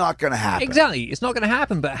that's not going to happen. exactly, it's not going to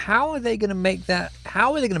happen. But how are they going to make that?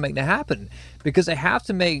 How are they going to make that happen? Because they have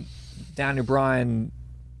to make Daniel Bryan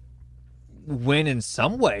win in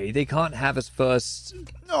some way. They can't have his first.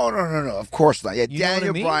 No. Of course not. Yeah, You know what I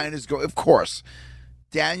Daniel mean? Bryan is going. Of course,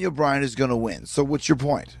 Daniel Bryan is going to win. So what's your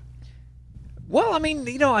point? Well,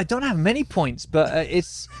 I don't have many points, but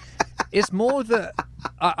it's more that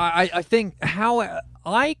I think how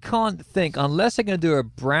I can't think unless they're going to do a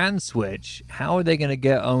brand switch. How are they going to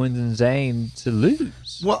get Owens and Zayn to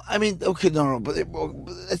lose? Well, okay, no, but it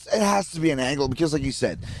has to be an angle because, like you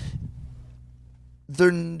said,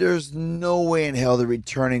 there's no way in hell they're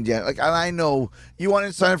returning down. Like, and I know you want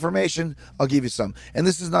inside information, I'll give you some. And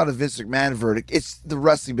this is not a Vince McMahon verdict; it's the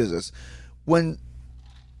wrestling business.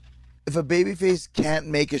 If a babyface can't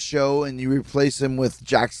make a show and you replace him with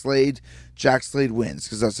Jack Slade wins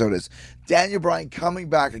because that's how it is. Daniel Bryan coming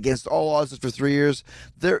back against all odds for 3 years,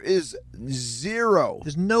 there is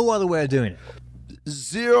There's no other way of doing it.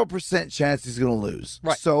 0% chance he's going to lose.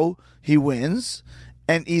 Right. So he wins,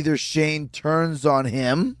 and either Shane turns on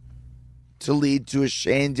him to lead to a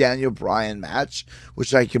Shane Daniel Bryan match,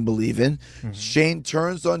 which I can believe in. Mm-hmm. Shane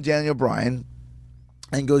turns on Daniel Bryan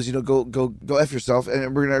and goes, go F yourself,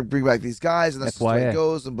 and we're going to bring back these guys, and that's the way it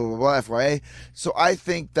goes, and blah, blah, blah, FYA. So I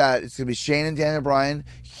think that it's going to be Shane and Daniel Bryan.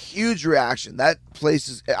 Huge reaction. That place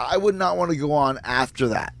is, I would not want to go on after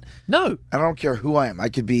that. No. I don't care who I am. I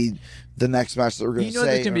could be the next match that we're going to say.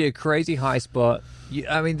 There's going to be a crazy high spot. They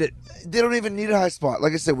don't even need a high spot.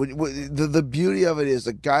 Like I said, the beauty of it is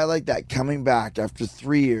a guy like that coming back after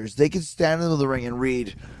 3 years, they can stand in the middle of the ring and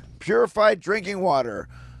read purified drinking water,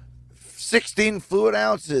 16 fluid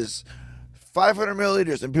ounces, 500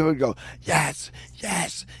 milliliters, and people would go, yes,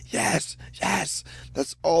 yes, yes, yes.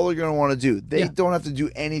 That's all they're going to want to do. They don't have to do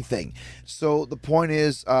anything. So the point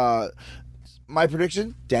is, my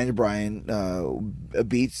prediction, Daniel Bryan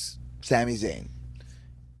beats Sami Zayn.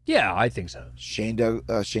 Yeah, I think so. Shane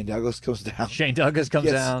Douglas comes down. Shane Douglas comes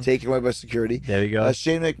Gets down. taken away by security. There we go.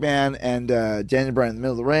 Shane McMahon and Daniel Bryan in the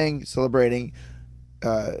middle of the ring celebrating.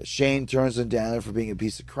 Shane turns on Daniel for being a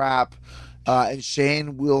piece of crap. And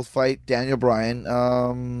Shane will fight Daniel Bryan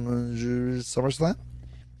SummerSlam.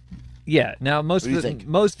 Yeah. Now, most do you of think?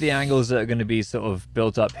 the angles that are going to be sort of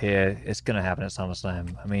built up here, it's going to happen at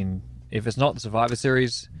SummerSlam. I mean, if it's not the Survivor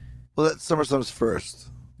Series, Well, that SummerSlam's first.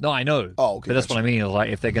 no, I know. Oh, okay, But that's gotcha. what I mean. Like,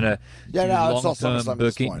 if they're going to Yeah, do no, it's all long-term SummerSlam at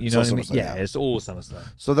this booking, point. you It's know all what I mean? SummerSlam, Yeah, yeah. it's all SummerSlam.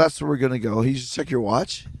 So that's where we're gonna go. You just check your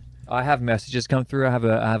watch. I have messages come through. I have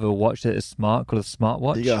a watch that is smart, called a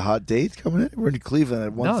smartwatch. You got a hot date coming in? We're in Cleveland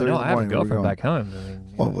at 1:30 no, in the I have a morning. Where we girlfriend going? back home. I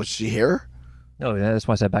mean, Oh, was she here? no, that's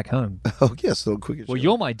why I said back home. Oh, yeah, so quick. Well,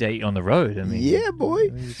 you're my date on the road. I mean, Yeah, boy.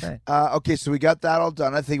 What do you say? Okay, so we got that all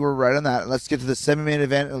done. I think we're right on that. Let's get to the semi-main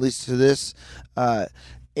event, at least to this.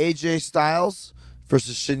 AJ Styles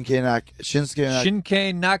versus Shinsuke Nakamura.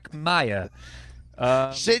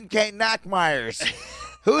 Shinsuke Nakamyers.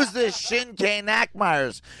 Who's this Shinsuke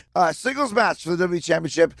Nakamyers? Singles match for the WWE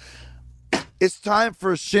Championship. It's time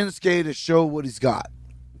for Shinsuke to show what he's got.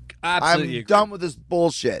 Absolutely. I'm agree. done with this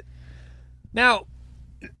bullshit. Now,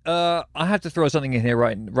 I have to throw something in here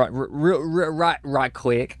right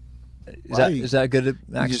quick. Wow, Is that a good You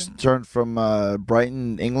action? just turned from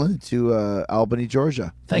Brighton, England to Albany,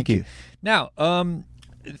 Georgia. Thank you. Now, I'm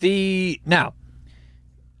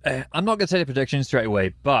not going to say the prediction straight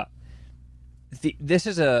away, but this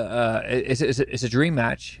is it's a dream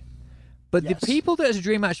match. But Yes. the people that it's a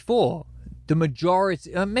dream match for, the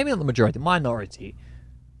majority, maybe not the majority, the minority,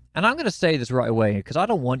 and I'm going to say this right away because I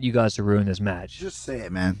don't want you guys to ruin this match. Just say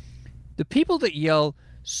it, man. The people that yell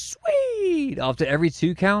 "sweet" after every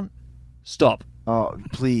 2 count, stop. Oh,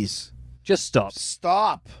 please. Just stop.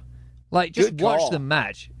 Stop. Like, just Good watch call. the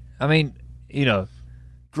match. I mean,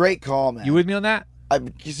 Great call, man. you with me on that?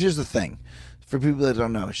 'Cause here's the thing. For people that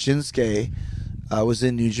don't know, Shinsuke was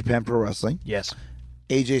in New Japan Pro Wrestling. Yes.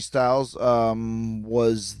 AJ Styles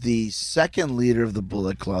was the second leader of the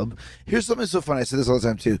Bullet Club. Here's something so funny. I say this all the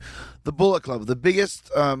time, too. The Bullet Club, the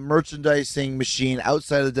biggest merchandising machine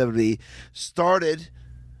outside of the WWE, started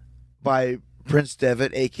by Prince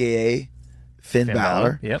Devitt, a.k.a. Finn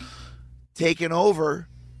Balor. Yep. Taken over.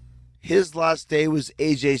 His last day was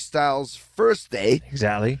AJ Styles' first day.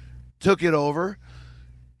 Exactly. Took it over.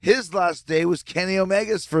 His last day was Kenny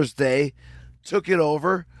Omega's first day. Took it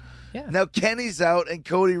over. Yeah. Now Kenny's out and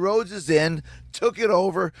Cody Rhodes is in. Took it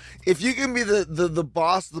over. If you can be the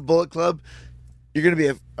boss of the Bullet Club, you're going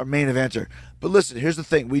to be a main eventer. But listen, here's the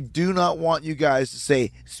thing. We do not want you guys to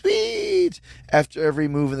say, sweet, after every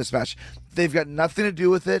move in this match. They've got nothing to do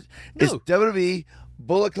with it. No. It's WWE.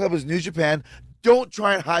 Bullet Club is New Japan. Don't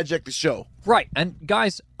try and hijack the show. Right. And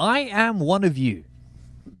guys, I am one of you.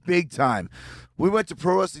 Big time. We went to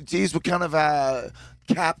Pro Wrestling Tees. What kind of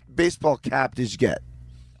baseball cap did you get?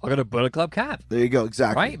 I got a Bullet Club cap. There you go.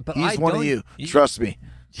 Exactly. Right, but He's I one of don't- you. you- Trust me.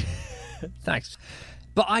 Thanks.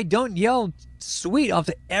 But I don't yell sweet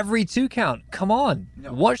after every 2 count. Come on.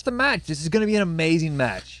 Watch the match. This is going to be an amazing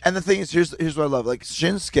match. And the thing is, here's what I love. Like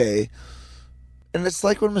Shinsuke, and it's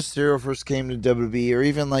like when Mysterio first came to WWE, or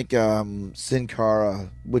even like Sin Cara,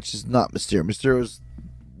 which is not Mysterio. Mysterio's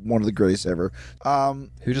one of the greatest ever.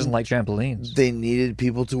 Who doesn't like trampolines? They needed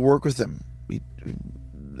people to work with him.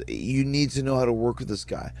 You need to know how to work with this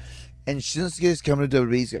guy. And Shinsuke's coming to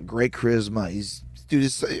WWE. He's got great charisma.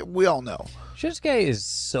 We all know. Shinsuke is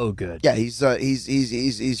so good. Yeah,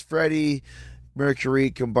 he's Freddie Mercury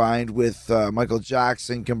combined with Michael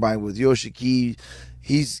Jackson combined with Yoshiki.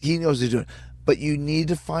 He knows what he's doing. But you need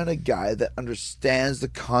to find a guy that understands the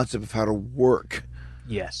concept of how to work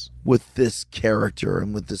Yes. with this character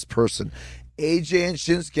and with this person. AJ and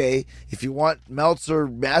Shinsuke, if you want Meltzer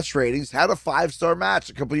match ratings, had a 5-star match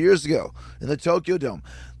a couple years ago in the Tokyo Dome.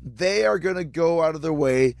 They are going to go out of their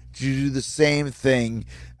way to do the same thing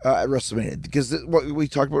at WrestleMania, because what we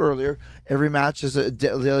talked about earlier, every match is a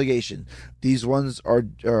delegation. These ones are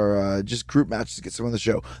just group matches to get someone on the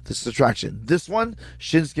show. This is attraction. This one,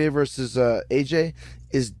 Shinsuke versus AJ,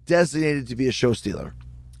 is designated to be a show stealer.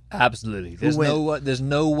 Absolutely. There's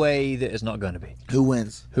no way that it's not going to be. Who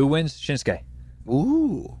wins? Who wins? Shinsuke.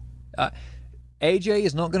 Ooh. AJ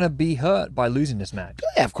is not going to be hurt by losing this match.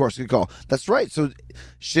 Yeah, of course, good call. That's right. So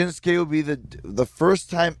Shinsuke will be the first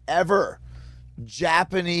time ever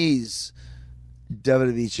Japanese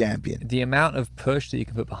WWE champion. The amount of push that you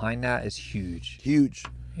can put behind that is huge. Huge.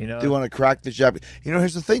 You know, They want to crack the Japanese.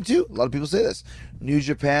 Here's the thing, too. A lot of people say this. New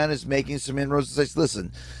Japan is making some inroads and says,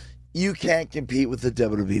 listen, you can't compete with the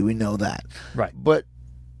WWE. We know that. Right. But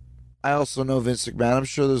I also know Vince McMahon. I'm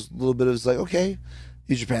sure there's a little bit of, it's like, okay,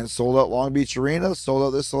 New Japan sold out Long Beach Arena, sold out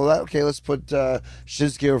this, sold out that. Okay, let's put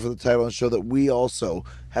Shinsuke over for the title and show that we also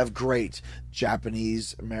have great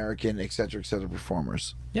Japanese, American, etc.,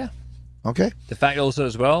 performers. Yeah. Okay. The fact also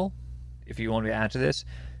as well, if you want to add to this,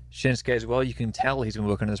 Shinsuke as well, you can tell he's been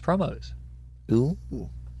working on his promos. Ooh.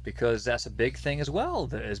 Because that's a big thing as well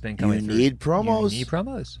that has been coming through. You need promos. You need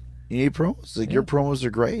promos. You need promos. Like, your promos are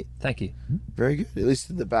great. Thank you. Very good. At least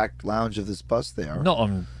in the back lounge of this bus they are. Not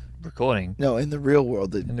on recording. No, in the real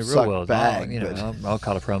world. In the real world. I'll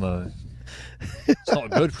cut a promo. It's not a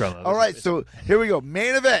good promo. All right, so here we go.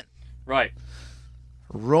 Main event. Right.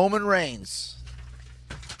 Roman Reigns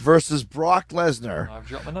versus Brock Lesnar I've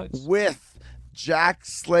dropped my notes. with Jack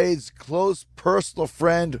Slade's close personal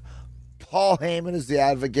friend, Paul Heyman, as the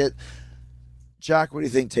advocate. Jack, what do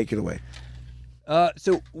you think? Take it away.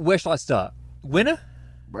 So where shall I start? Winner?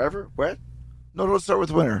 Wherever? Where? No, don't start with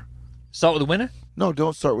the winner. Start with the winner? No,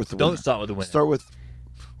 don't start with the winner. Don't start with the winner. Start with...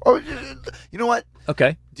 Oh, you know what?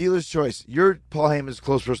 Okay. Dealer's choice. You're Paul Heyman's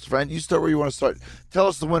close personal friend. You start where you want to start. Tell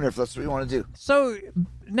us the winner if that's what you want to do. So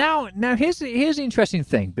now here's the interesting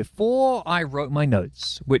thing. Before I wrote my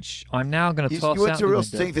notes, which I'm now going to toss out. You went to a real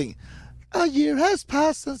the window. sting thing. A year has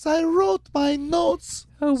passed since I wrote my notes.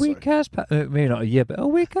 A week has passed. Maybe not a year, but a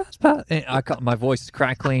week has passed. My voice is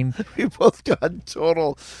crackling. We both got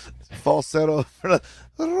total falsetto.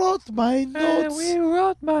 Wrote my notes. We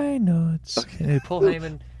wrote my notes. Okay. Paul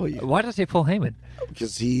Heyman. Why did I say Paul Heyman?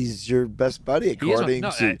 Because he's your best buddy, according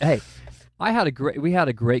to... Hey, we had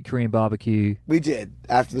a great Korean barbecue. We did,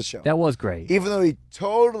 after the show. That was great. Even though he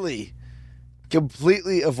totally,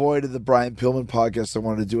 completely avoided the Brian Pillman podcast I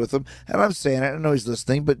wanted to do with him. And I'm saying it. I know he's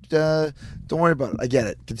listening, but don't worry about it. I get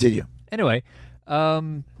it. Continue. Anyway,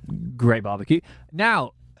 great barbecue.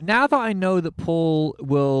 Now that I know that Paul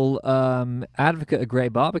will advocate a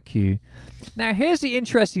great barbecue, now here's the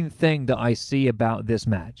interesting thing that I see about this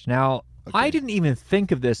match. Now, I didn't even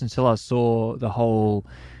think of this until I saw the whole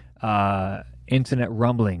internet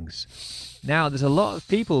rumblings. Now, there's a lot of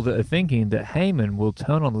people that are thinking that Heyman will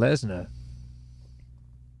turn on Lesnar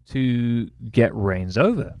to get Reigns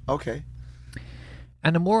over. Okay.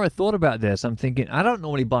 And the more I thought about this, I'm thinking, I don't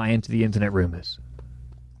normally buy into the internet rumors.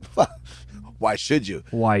 Why should you?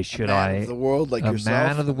 Why should a man I? Of the world like a yourself.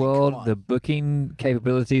 Man of the world, the booking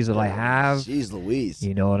capabilities that I have. Jeez Louise.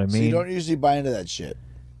 You know what I mean? So you don't usually buy into that shit.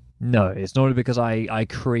 No, it's not because I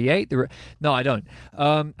create the... No, I don't.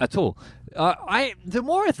 At all. The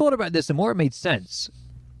more I thought about this, the more it made sense.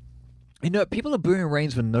 You know, people are booing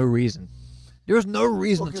Reigns for no reason. There is no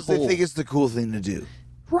reason at all. Because they think it's the cool thing to do.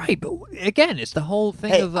 Right, but again, it's the whole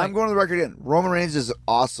thing Hey, of like... I'm going to the record again. Roman Reigns is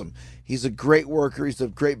awesome. He's a great worker. He's a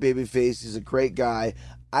great babyface. He's a great guy.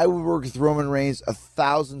 I would work with Roman Reigns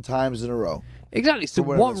 1,000 times in a row. Exactly. So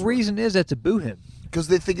what reason is there to boo him? Because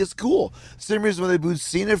they think it's cool. Same reason when they booed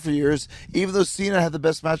Cena for years, even though Cena had the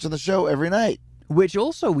best match on the show every night. Which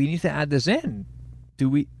also, we need to add this in. Do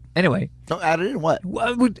we... Anyway. Don't add it in what?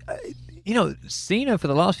 You know, Cena for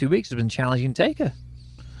the last few weeks has been challenging Taker.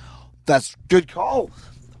 That's good call.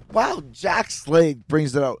 Wow, Jack Slade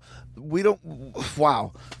brings it out. We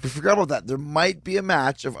forgot about that. There might be a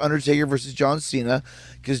match of Undertaker versus John Cena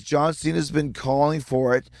because John Cena's been calling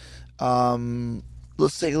for it.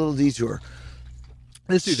 Let's take a little detour.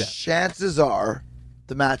 Let's do that. Chances are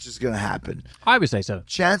the match is going to happen. I would say so.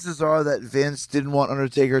 Chances are that Vince didn't want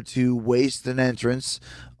Undertaker to waste an entrance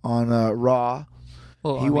on Raw.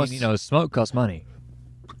 Well, smoke costs money.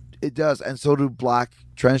 It does, and so do black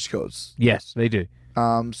trench coats. Yes, they do.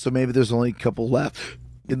 So maybe there's only a couple left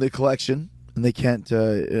in the collection, and they can't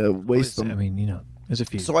waste them. I mean, there's a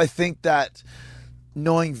few. So I think that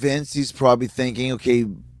knowing Vince, he's probably thinking, okay,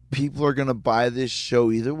 people are going to buy this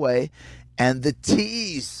show either way. And the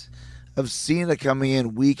tease of Cena coming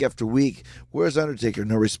in week after week, where's Undertaker?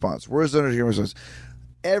 No response. Where's Undertaker? No response.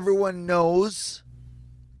 Everyone knows,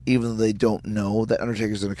 even though they don't know, that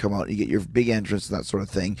Undertaker's going to come out and you get your big entrance and that sort of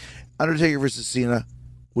thing. Undertaker versus Cena,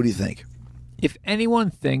 what do you think? If anyone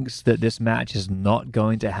thinks that this match is not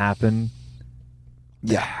going to happen,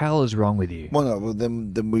 the hell is wrong with you? Well, no,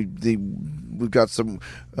 then we've got some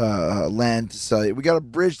land to sell you. We got a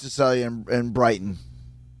bridge to sell you in Brighton.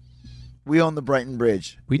 We own the Brighton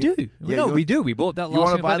Bridge. We do. We do. We bought that last time. You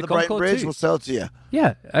want to we buy played the Brighton Concord Bridge? 2. We'll sell it to you.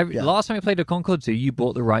 Yeah. Last time we played the Concord 2, you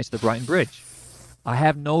bought the rights to the Brighton Bridge. I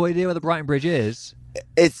have no idea where the Brighton Bridge is.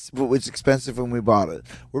 It's expensive when we bought it.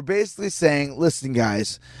 We're basically saying, listen,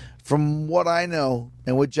 guys, from what I know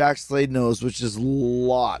and what Jack Slade knows, which is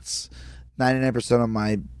lots, 99% on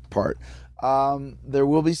my part, there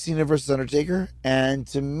will be Cena versus Undertaker. And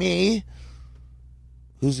to me,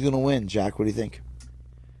 who's going to win? Jack, what do you think?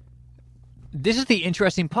 This is the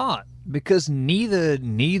interesting part. because neither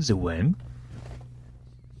needs a win.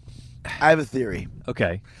 I have a theory.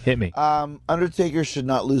 Okay, hit me. Undertaker should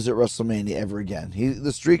not lose at WrestleMania ever again.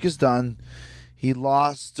 The streak is done. He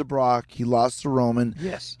lost to Brock. He lost to Roman.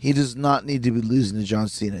 Yes. He does not need to be losing to John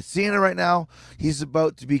Cena. Cena right now, he's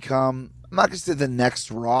about to become, I'm not going to say the next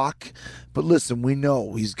Rock, but listen, we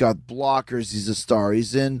know he's got blockers. He's a star.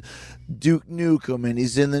 He's in Duke Nukem, and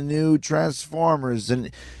he's in the new Transformers. And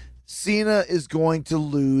Cena is going to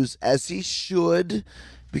lose, as he should,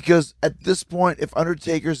 because at this point, if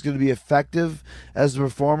Undertaker is going to be effective as a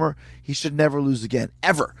performer, he should never lose again,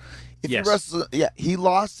 ever. If Yes. he wrestles, he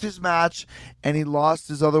lost his match, and he lost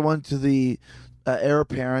his other one to the heir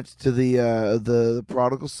apparent, to the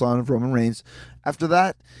prodigal son of Roman Reigns. After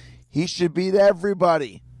that, he should beat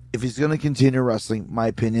everybody if he's going to continue wrestling. My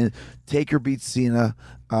opinion, Taker beats Cena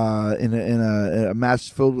in a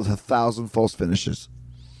match filled with 1,000 false finishes.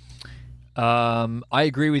 I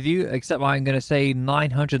agree with you, except I'm going to say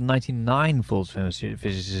 999 false finishes.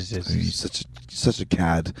 He's such a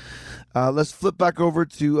cad. Let's flip back over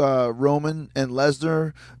to Roman and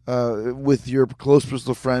Lesnar with your close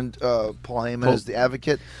personal friend Paul Heyman as the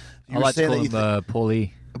advocate. I like to call him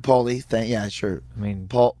Paulie. Paulie, yeah, sure. I mean,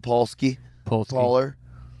 Paulski, Paulski. Pauler,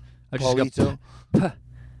 I just Paulito,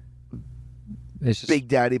 it's just, Big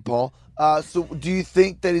Daddy Paul. So do you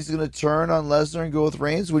think that he's going to turn on Lesnar and go with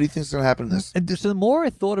Reigns? What do you think is going to happen in this? And so the more I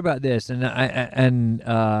thought about this, and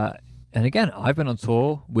again, I've been on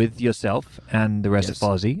tour with yourself and the rest of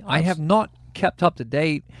Fozzy. I have not kept up to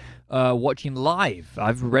date watching live.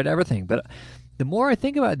 I've read everything, but the more I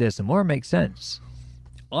think about this, the more it makes sense.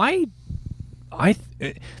 I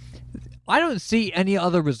don't see any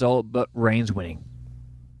other result but Reigns winning.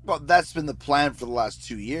 Well, that's been the plan for the last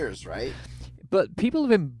 2 years, right? But people have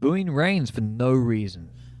been booing Reigns for no reason.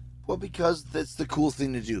 Well, because that's the cool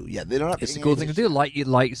thing to do. Yeah, they don't have. It's a cool thing to do, like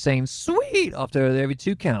saying "sweet" after every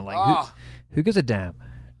 2 count. Like who gives a damn?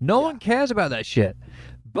 No one cares about that shit.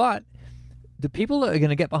 But the people that are going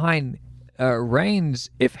to get behind Reigns,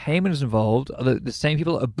 if Heyman is involved, are the same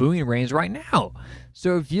people that are booing Reigns right now.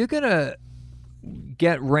 So if you're going to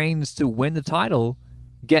get Reigns to win the title,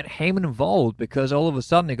 get Heyman involved, because all of a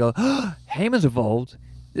sudden they go, oh, Heyman's involved.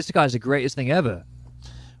 This guy's the greatest thing ever.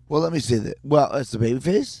 Well, let me say that. Well, it's the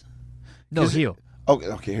babyface. No, heel.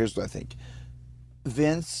 Okay. Here's what I think.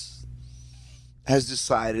 Vince has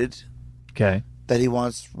decided Okay. that he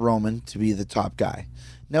wants Roman to be the top guy.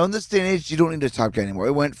 Now, in this day and age, you don't need a top guy anymore.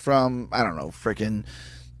 It went from, I don't know, freaking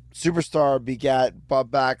Superstar begat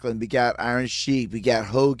Bob Backlund, begat Iron Sheik, begat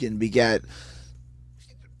Hogan, begat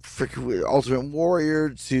freaking Ultimate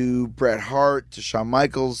Warrior, to Bret Hart, to Shawn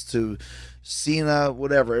Michaels, to Cena,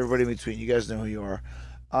 whatever, everybody in between. You guys know who you are.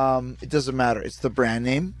 It doesn't matter. It's the brand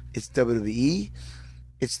name. It's WWE.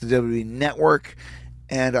 It's the WWE Network.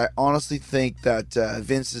 And I honestly think that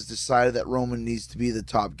Vince has decided that Roman needs to be the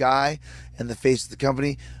top guy and the face of the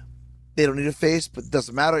company. They don't need a face, but it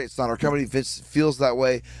doesn't matter. It's not our company. Vince feels that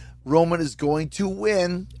way. Roman is going to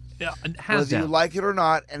win, Hands whether you down. like it or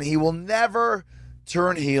not, and he will never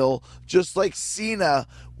turn heel, just like Cena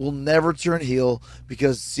will never turn heel,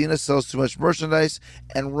 because Cena sells too much merchandise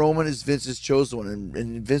and Roman is Vince's chosen one. And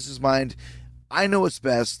in Vince's mind, I know what's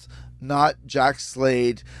best, not Jack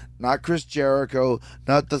Slade, not Chris Jericho,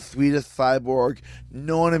 not the Thweetith Cyborg,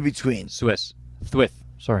 no one in between. Thwith.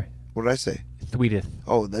 Sorry. What did I say? Thweetith.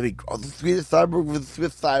 Oh, that'd be the Thweetith Cyborg with the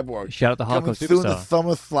Thweetith Cyborg. Shout out to Coming Hardcore through in the Superstar. thumb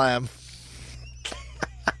of Slam.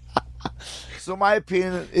 So my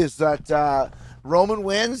opinion is that Roman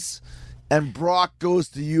wins and Brock goes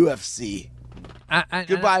to UFC.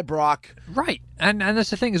 Goodbye, Brock. Right, and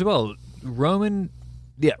that's the thing as well. Roman's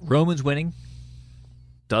winning.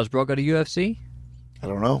 Does Brock go to UFC? I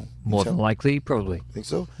don't know. More than likely, probably. Think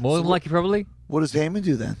so? More than likely, probably. What does Heyman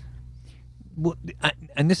do then? Well,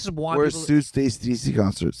 and this is why. Wears people- suits to AC/DC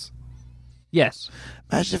concerts. Yes.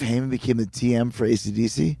 Imagine if Heyman became the TM for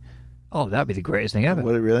AC/DC. Oh, that'd be the greatest thing ever.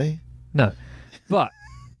 Would it really? No, but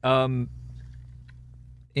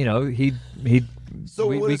he'd So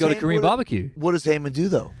we what go does to Heyman- Korean barbecue. What does Heyman do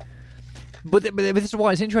though? But this is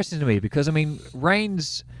why it's interesting to me, because I mean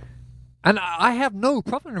Reigns, and I have no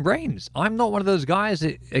problem with Reigns. I'm not one of those guys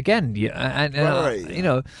that, again,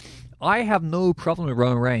 Right. I have no problem with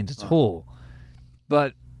Roman Reigns at all.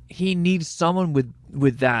 But he needs someone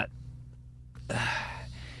with that.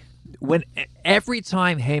 When every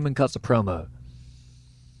time Heyman cuts a promo,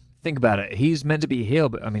 think about it. He's meant to be a heel,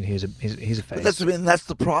 but I mean he's a face. But that's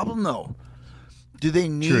the problem though. Do they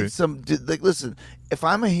need True. listen, if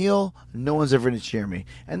I'm a heel, no one's ever going to cheer me.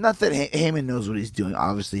 And not that Heyman knows what he's doing,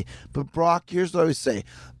 obviously. But Brock, here's what I would say.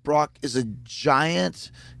 Brock is a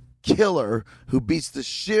giant killer who beats the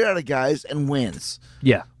shit out of guys and wins.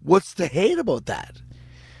 Yeah. What's to hate about that?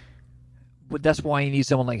 But that's why you need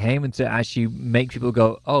someone like Heyman to actually make people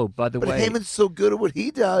go, oh, by the But way. Heyman's so good at what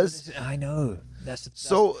he does. I know. That's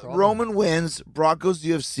So the problem. Roman wins. Brock goes to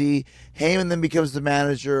UFC. Heyman then becomes the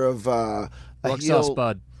manager of a Rockstar heel.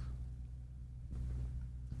 Spud.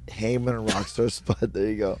 Heyman and Rockstar Spud. There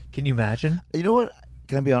you go. Can you imagine? You know what?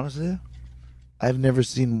 Can I be honest with you? I've never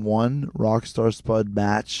seen one Rockstar Spud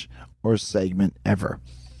match or segment ever.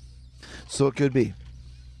 So it could be.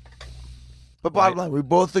 But bottom line, we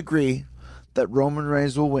both agree that Roman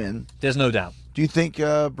Reigns will win. There's no doubt. Do you think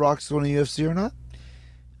Brock's going to UFC or not?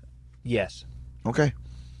 Yes. Okay.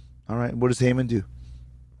 All right. What does Heyman do?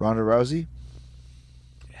 Ronda Rousey?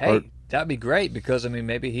 Hey, Or- that'd be great because, I mean,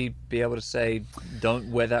 maybe he'd be able to say,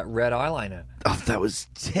 don't wear that red eyeliner. Oh, that was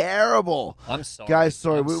terrible. I'm sorry. Guys,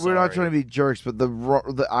 sorry. I'm We're not trying to be jerks, but the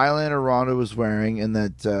eyeliner Ronda was wearing in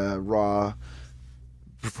that Raw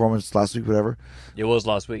performance last week, whatever, It was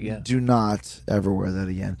last week, yeah. do not ever wear that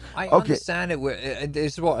again. I Okay. understand it.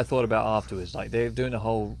 This is what I thought about afterwards. Like, they're doing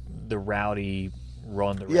the rowdy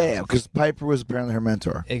Ronda. Yeah, Rousey. because Piper was apparently her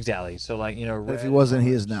mentor. Exactly. So, like, you know. And if he red wasn't, he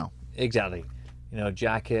orange. is now. Exactly. You know,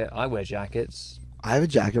 jacket. I wear jackets. I have a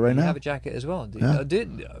jacket right You now. have a jacket as well. Yeah.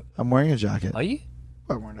 I'm wearing a jacket. Are you?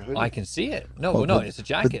 I'm wearing a hoodie. I can see it. No, Well, no, but- it's a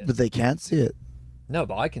jacket. But they can't see it. No,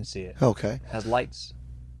 but I can see it. Okay. It has lights.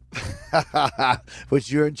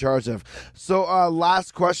 Which you're in charge of. So,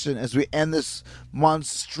 last question as we end this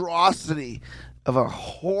monstrosity of a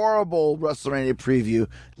horrible WrestleMania preview.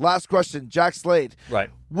 Last question, Jack Slade. Right.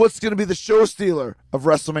 What's going to be the show stealer of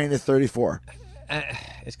WrestleMania 34?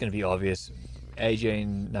 It's going to be obvious. AJ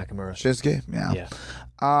and Nakamura. Shinsuke? Yeah.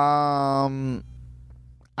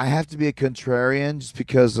 I have to be a contrarian just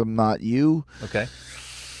because I'm not you. Okay.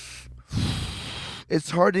 It's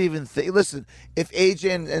hard to even think. Listen, if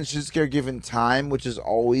AJ and Shinsuke are given time, which is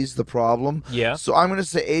always the problem. Yeah. So I'm going to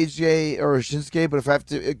say AJ or Shinsuke, but if I have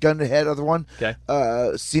to gun to head, other one. Okay.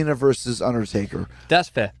 Cena versus Undertaker, That's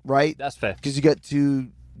fair. right? That's fair. Because you got two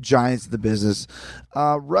giants in the business.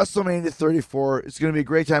 WrestleMania 34. It's going to be a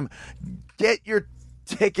great time. Get your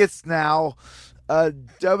tickets now.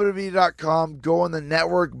 WWE.com. Go on the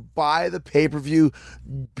network. Buy the pay-per-view.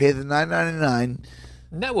 Pay the $9.99.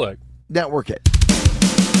 Network. Network it.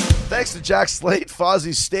 Thanks to Jack Slate,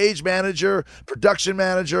 Fozzie's stage manager, production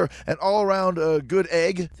manager, and all-around good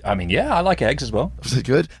egg. I mean, yeah, I like eggs as well. Was it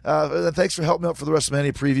good? And thanks for helping me out for the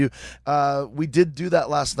WrestleMania preview. We did do that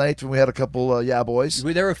last night when we had a couple yeah boys.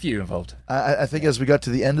 There were a few involved. I think as we got to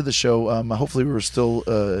the end of the show, hopefully we were still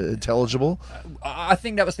intelligible. I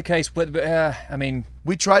think that was the case, but I mean,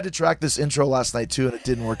 We tried to track this intro last night too, and it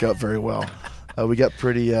didn't work out very well. We got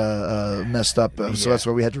pretty messed up, so that's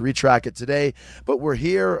why we had to retrack it today. But we're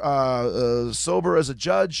here, sober as a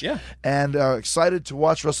judge, Yeah. and excited to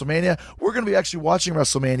watch WrestleMania. We're going to be actually watching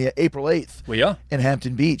WrestleMania April 8th. we are. In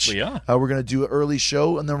Hampton Beach. We are. We're going to do an early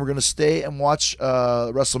show, and then we're going to stay and watch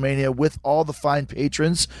WrestleMania with all the fine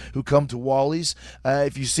patrons who come to Wally's.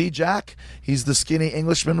 If you see Jack, he's the skinny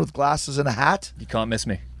Englishman with glasses and a hat. You can't miss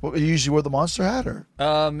me. What, you usually wear the monster hat, or?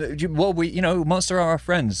 Well, Monster are our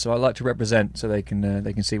friends, so I like to represent so they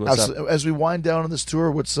can see what's up. As we wind down on this tour,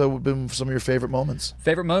 what's been some of your favorite moments?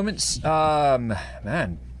 Favorite moments?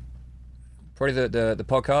 Man, probably the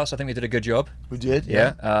podcast. I think we did a good job. We did,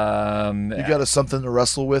 Yeah. You got a something to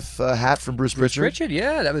wrestle with hat from Bruce Pritchard. Richard.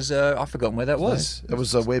 Yeah, that was. I've forgotten where that was. It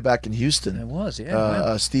was way back in Houston. It was. Yeah.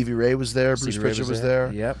 wow. Stevie Ray was there. Bruce Stevie Ray Pritchard was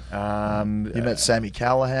there. Yep. You met Sammy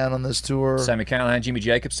Callahan on this tour. Sammy Callahan, Jimmy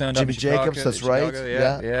Jacobs turned up. Jimmy in Chicago, Jacobs, that's right.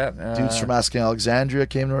 Yeah. Yeah. Dudes from Asking Alexandria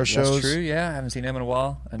came to our shows. That's true. Yeah, I haven't seen them in a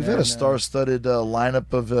while. And We've had a star-studded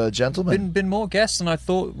lineup of gentlemen. Been more guests than I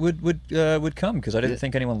thought would come because I didn't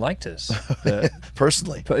think anyone liked us. But,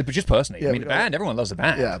 Personally, but just personally, Yeah, I mean we the don't- band. Everyone loves the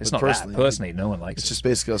band. Yeah, it's but not personally, that. Personally, no one likes it's it. just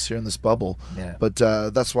basically us here in this bubble. Yeah. But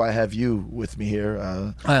that's why I have you with me here.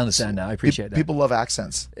 I understand now. I appreciate that. People love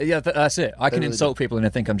accents. Yeah, that's it. I can really insult people and they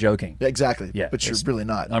think I'm joking. Yeah, exactly. Yeah, But you're it's- really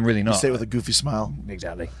not. I'm really You not. say it with a goofy smile.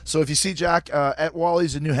 Exactly. So if you see Jack at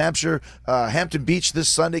Wally's in New Hampshire, Hampton Beach this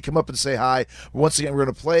Sunday, come up and say hi. Once again, we're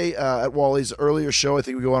going to play at Wally's earlier show. I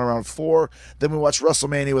think we go on around 4. Then we watch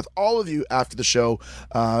WrestleMania with all of you after the show.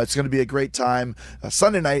 It's going to be a great time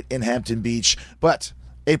Sunday night in Hampton Beach. But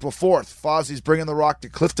April 4th, Fozzie's bringing the Rock to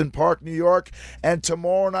Clifton Park, New York. And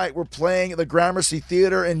tomorrow night, we're playing at the Gramercy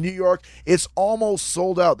Theater in New York. It's almost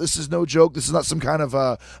sold out. This is no joke. This is not some kind of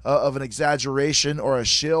an exaggeration or a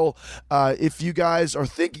shill. If you guys are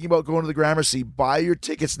thinking about going to the Gramercy, buy your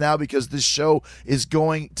tickets now because this show is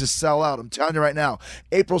going to sell out. I'm telling you right now.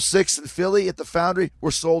 April 6th in Philly at the Foundry,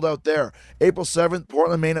 we're sold out there. April 7th,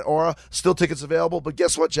 Portland, Maine at Aura, still tickets available. But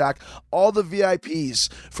guess what, Jack? All the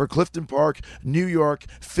VIPs for Clifton Park, New York,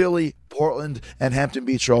 Philly, Portland, and Hampton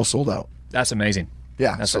Beach are all sold out. That's amazing.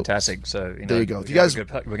 Yeah, that's fantastic. So there you go. If you guys, we're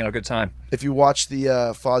gonna have a good time. If you watch the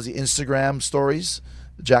Fozzy Instagram stories,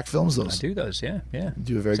 Jack films those. I do those. Yeah. You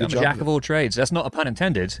do a very good I'm job. a jack of all trades. That's not a pun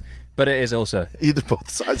intended, but it is also. Either both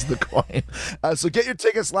sides of the coin. So get your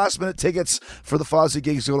tickets, last-minute tickets for the Fozzy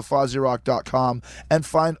gigs. Go to FozzyRock.com and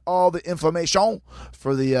find all the information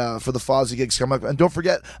for the Fozzy gigs coming up. And don't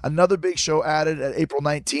forget, another big show added at April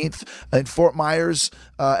 19th in Fort Myers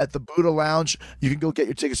at the Buddha Lounge. You can go get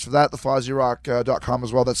your tickets for that at FozzyRock.com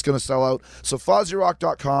as well. That's going to sell out. So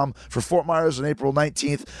FozzyRock.com for Fort Myers on April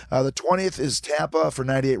 19th. The 20th is Tampa for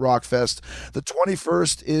 98 Rock Fest. The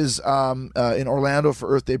 21st is in Orlando for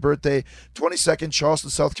Earth Day Birthday. 22nd, Charleston,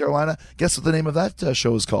 South Carolina. Guess what the name of that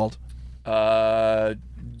show is called? I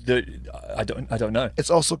don't know. It's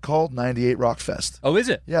also called 98 Rock Fest. Oh, is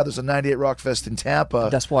it? Yeah, there's a 98 Rock Fest in Tampa.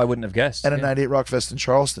 That's why I wouldn't have guessed. And a 98 Rock Fest in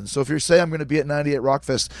Charleston. So if you say I'm going to be at 98 Rock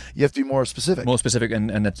Fest, you have to be more specific. More specific and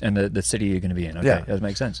the city you're going to be in. Okay, yeah. That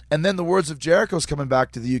makes sense. And then the Words of Jericho is coming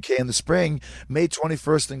back to the UK in the spring. May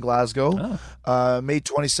 21st in Glasgow. May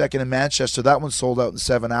 22nd in Manchester. That one's sold out in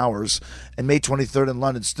 7 hours. And May 23rd in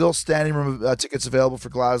London. Still standing room tickets available for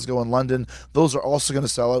Glasgow and London. Those are also going to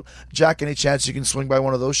sell out. Jack, any chance you can swing by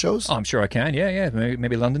one of those shows? Oh, I'm sure I can. Yeah.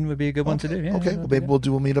 Maybe London would be a good one to do. Yeah, okay. Well, maybe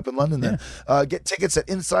we'll meet up in London then. Get tickets at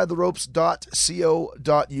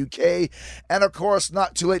insidetheropes.co.uk. And of course,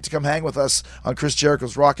 not too late to come hang with us on Chris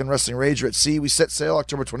Jericho's Rock and Wrestling Rager at Sea. We set sail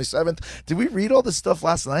October 27th. Did we read all this stuff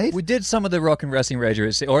last night? We did some of the Rock and Wrestling Rager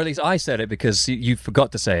at Sea, or at least I said it because you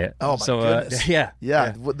forgot to say it. Oh my goodness. Yeah.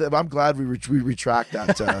 I'm glad we retract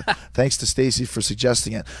that. Thanks to Stacy for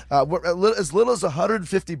suggesting it. As little as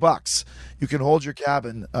 $150, you can hold your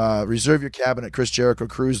cabin, reserve your cabin at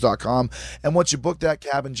ChrisJerichoCruise.com. And once you book that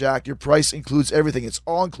cabin, Jack, your price includes everything. It's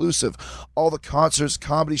all inclusive. All the concerts,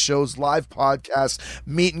 comedy shows, live podcasts,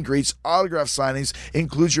 meet and greets, autograph signings,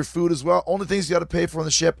 includes your food as well. Only things you got to pay for on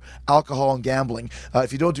the ship, alcohol and gambling.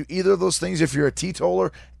 If you don't do either of those things, if you're a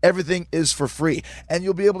teetotaler, everything is for free. And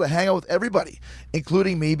you'll be able to hang out with everybody,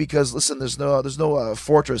 including me, because listen, there's no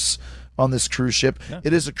fortress on this cruise ship. Yeah.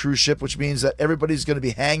 It is a cruise ship, which means that everybody's going to be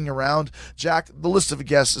hanging around. Jack, the list of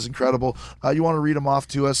guests is incredible. You want to read them off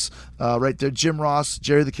to us right there? Jim Ross,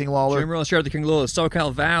 Jerry the King Lawler. Jim Ross, Jerry the King Lawler.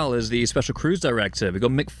 SoCal Val is the special cruise director. We've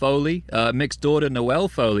got Mick Foley. Mick's daughter, Noelle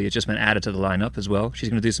Foley, has just been added to the lineup as well. She's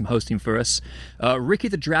going to do some hosting for us. Ricky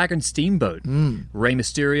the Dragon Steamboat. Rey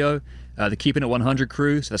Mysterio. The Keeping It 100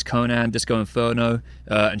 crew, so that's Conan, Disco Inferno,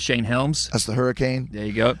 and Shane Helms. That's the Hurricane. There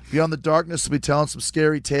you go. Beyond the Darkness will be telling some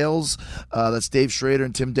scary tales. That's Dave Schrader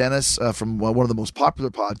and Tim Dennis from one of the most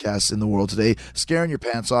popular podcasts in the world today, Scaring Your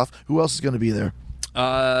Pants Off. Who else is going to be there?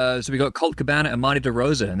 So we got Colt Cabana and Marty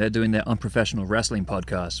DeRosa, and they're doing their Unprofessional Wrestling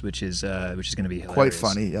podcast, which is going to be hilarious. Quite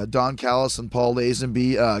funny. Don Callis and Paul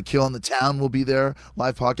Lazenby, Killing the Town will be there.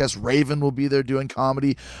 Live podcast. Raven will be there doing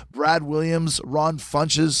comedy. Brad Williams, Ron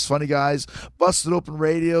Funches, funny guys. Busted Open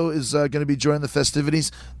Radio is going to be joining the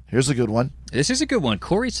festivities. Here's a good one. This is a good one.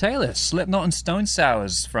 Corey Taylor, Slipknot and Stone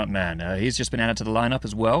Sour's frontman. He's just been added to the lineup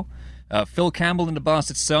as well. Phil Campbell and the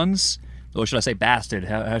Bastard Sons. Or should I say bastard?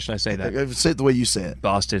 How should I say that? Say it the way you say it.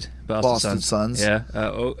 Bastard Sons.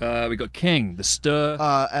 Yeah. We got King, The Stir.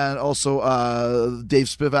 And also Dave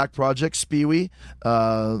Spivak Project, Speewee.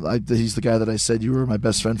 He's the guy that I said you were my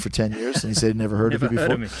best friend for 10 years, and he said he'd never heard of you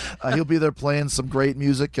before. He'll be there playing some great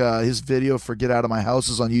music. His video for Get Out of My House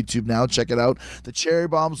is on YouTube now. Check it out. The Cherry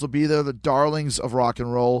Bombs will be there, the darlings of rock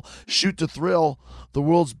and roll. Shoot to Thrill, the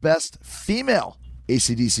world's best female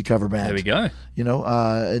AC/DC cover band. There we go.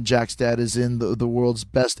 And Jack's dad is in the world's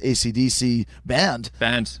best AC/DC band.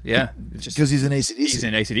 Yeah. Because he's in AC/DC. He's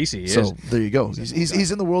in AC/DC. So there you go.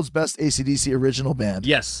 He's in the world's best AC/DC original band.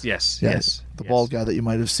 Yes. The bald guy that you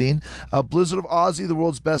might have seen. Blizzard of Ozzy, the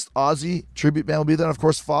world's best Ozzy tribute band, will be there. And of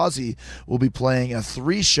course, Fozzy will be playing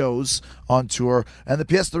 3 shows on tour. And the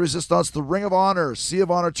Pièce de Résistance, the Ring of Honor, Sea of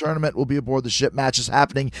Honor tournament will be aboard the ship. Matches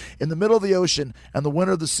happening in the middle of the ocean. And the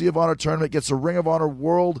winner of the Sea of Honor tournament gets a Ring of Honor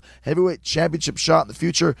World Heavyweight Championship shot in the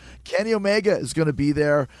future. Kenny Omega is going to be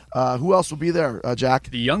there. Who else will be there,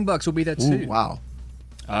 Jack? The Young Bucks will be there too. Ooh, wow.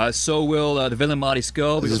 So will the villain Marty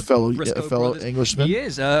Skull. Is a fellow Englishman? He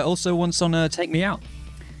is. Also once on Take Me Out.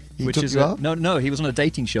 Which took is you out? no, he was on a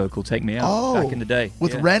dating show called Take Me Out back in the day.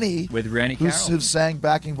 With Rennie. With Rennie who Carroll. sang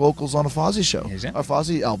backing vocals on a Fozzy show. Exactly. Our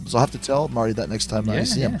Fozzy albums. I'll have to tell Marty that next time I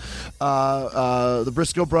see him. The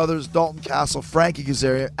Briscoe brothers, Dalton Castle, Frankie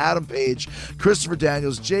Kazarian, Adam Page, Christopher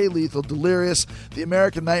Daniels, Jay Lethal, Delirious, The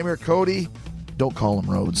American Nightmare, Cody. Don't call him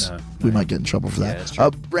Rhodes. We might get in trouble for that. that's true.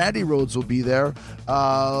 Brandy Rhodes will be there.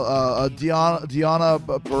 Diana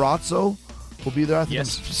Parazzo will be there. I think I'm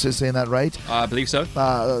saying that right. I believe so.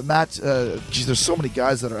 Matt, there's so many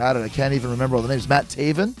guys that are at it. I can't even remember all the names. Matt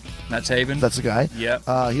Taven. Matt Taven. That's the guy.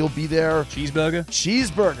 Yeah. He'll be there.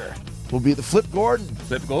 Cheeseburger. Will be the Flip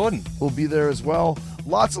Gordon. Will be there as well.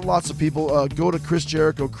 Lots and lots of people. Go to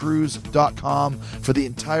ChrisJerichoCruise.com for the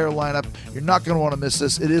entire lineup. You're not going to want to miss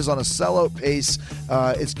this. It is on a sellout pace.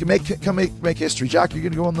 It's come make history. Jack, you're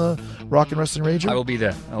going to go on the Rock and Wrestling Rager? I will be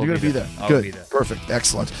there. You're going to be there. Good. Perfect.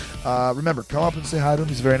 Excellent. Remember, come up and say hi to him.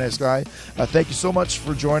 He's a very nice guy. Thank you so much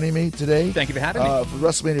for joining me today. Thank you for having me. For the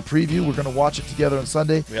WrestleMania preview, we're going to watch it together on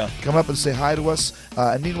Sunday. Yeah. Come up and say hi to us.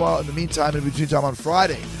 And meanwhile, in the meantime, in between time on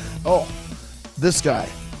Friday, this guy,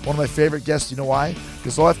 one of my favorite guests. You know why?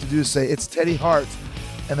 Because all I have to do is say, it's Teddy Hart,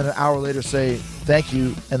 and then an hour later say, thank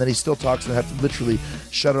you, and then he still talks, and I have to literally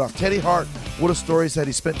shut it off. Teddy Hart, what a story. He said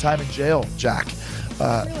he spent time in jail, Jack.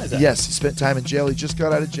 Yes, he spent time in jail. He just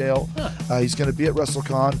got out of jail. He's going to be at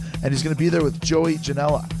WrestleCon, and he's going to be there with Joey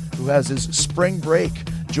Janela, who has his spring break.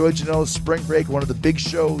 Joey Janela's spring break, one of the big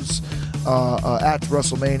shows at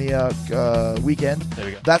WrestleMania weekend. There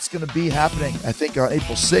we go. That's going to be happening, I think, on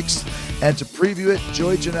April 6th. And to preview it,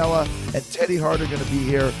 Joey Janela and Teddy Hart are going to be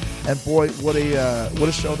here. And boy, what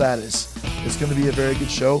a show that is. It's going to be a very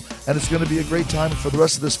good show, and it's going to be a great time for the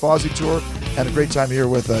rest of this Fozzy tour, and a great time here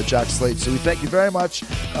with Jack Slate. So we thank you very much.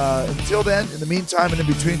 Until then, in the meantime and in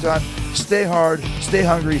between time, stay hard, stay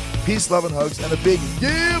hungry, peace, love, and hugs, and a big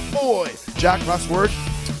yeah, boy. Jack, last word?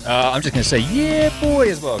 I'm just going to say yeah, boy,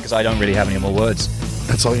 as well, because I don't really have any more words.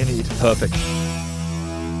 That's all you need. Perfect.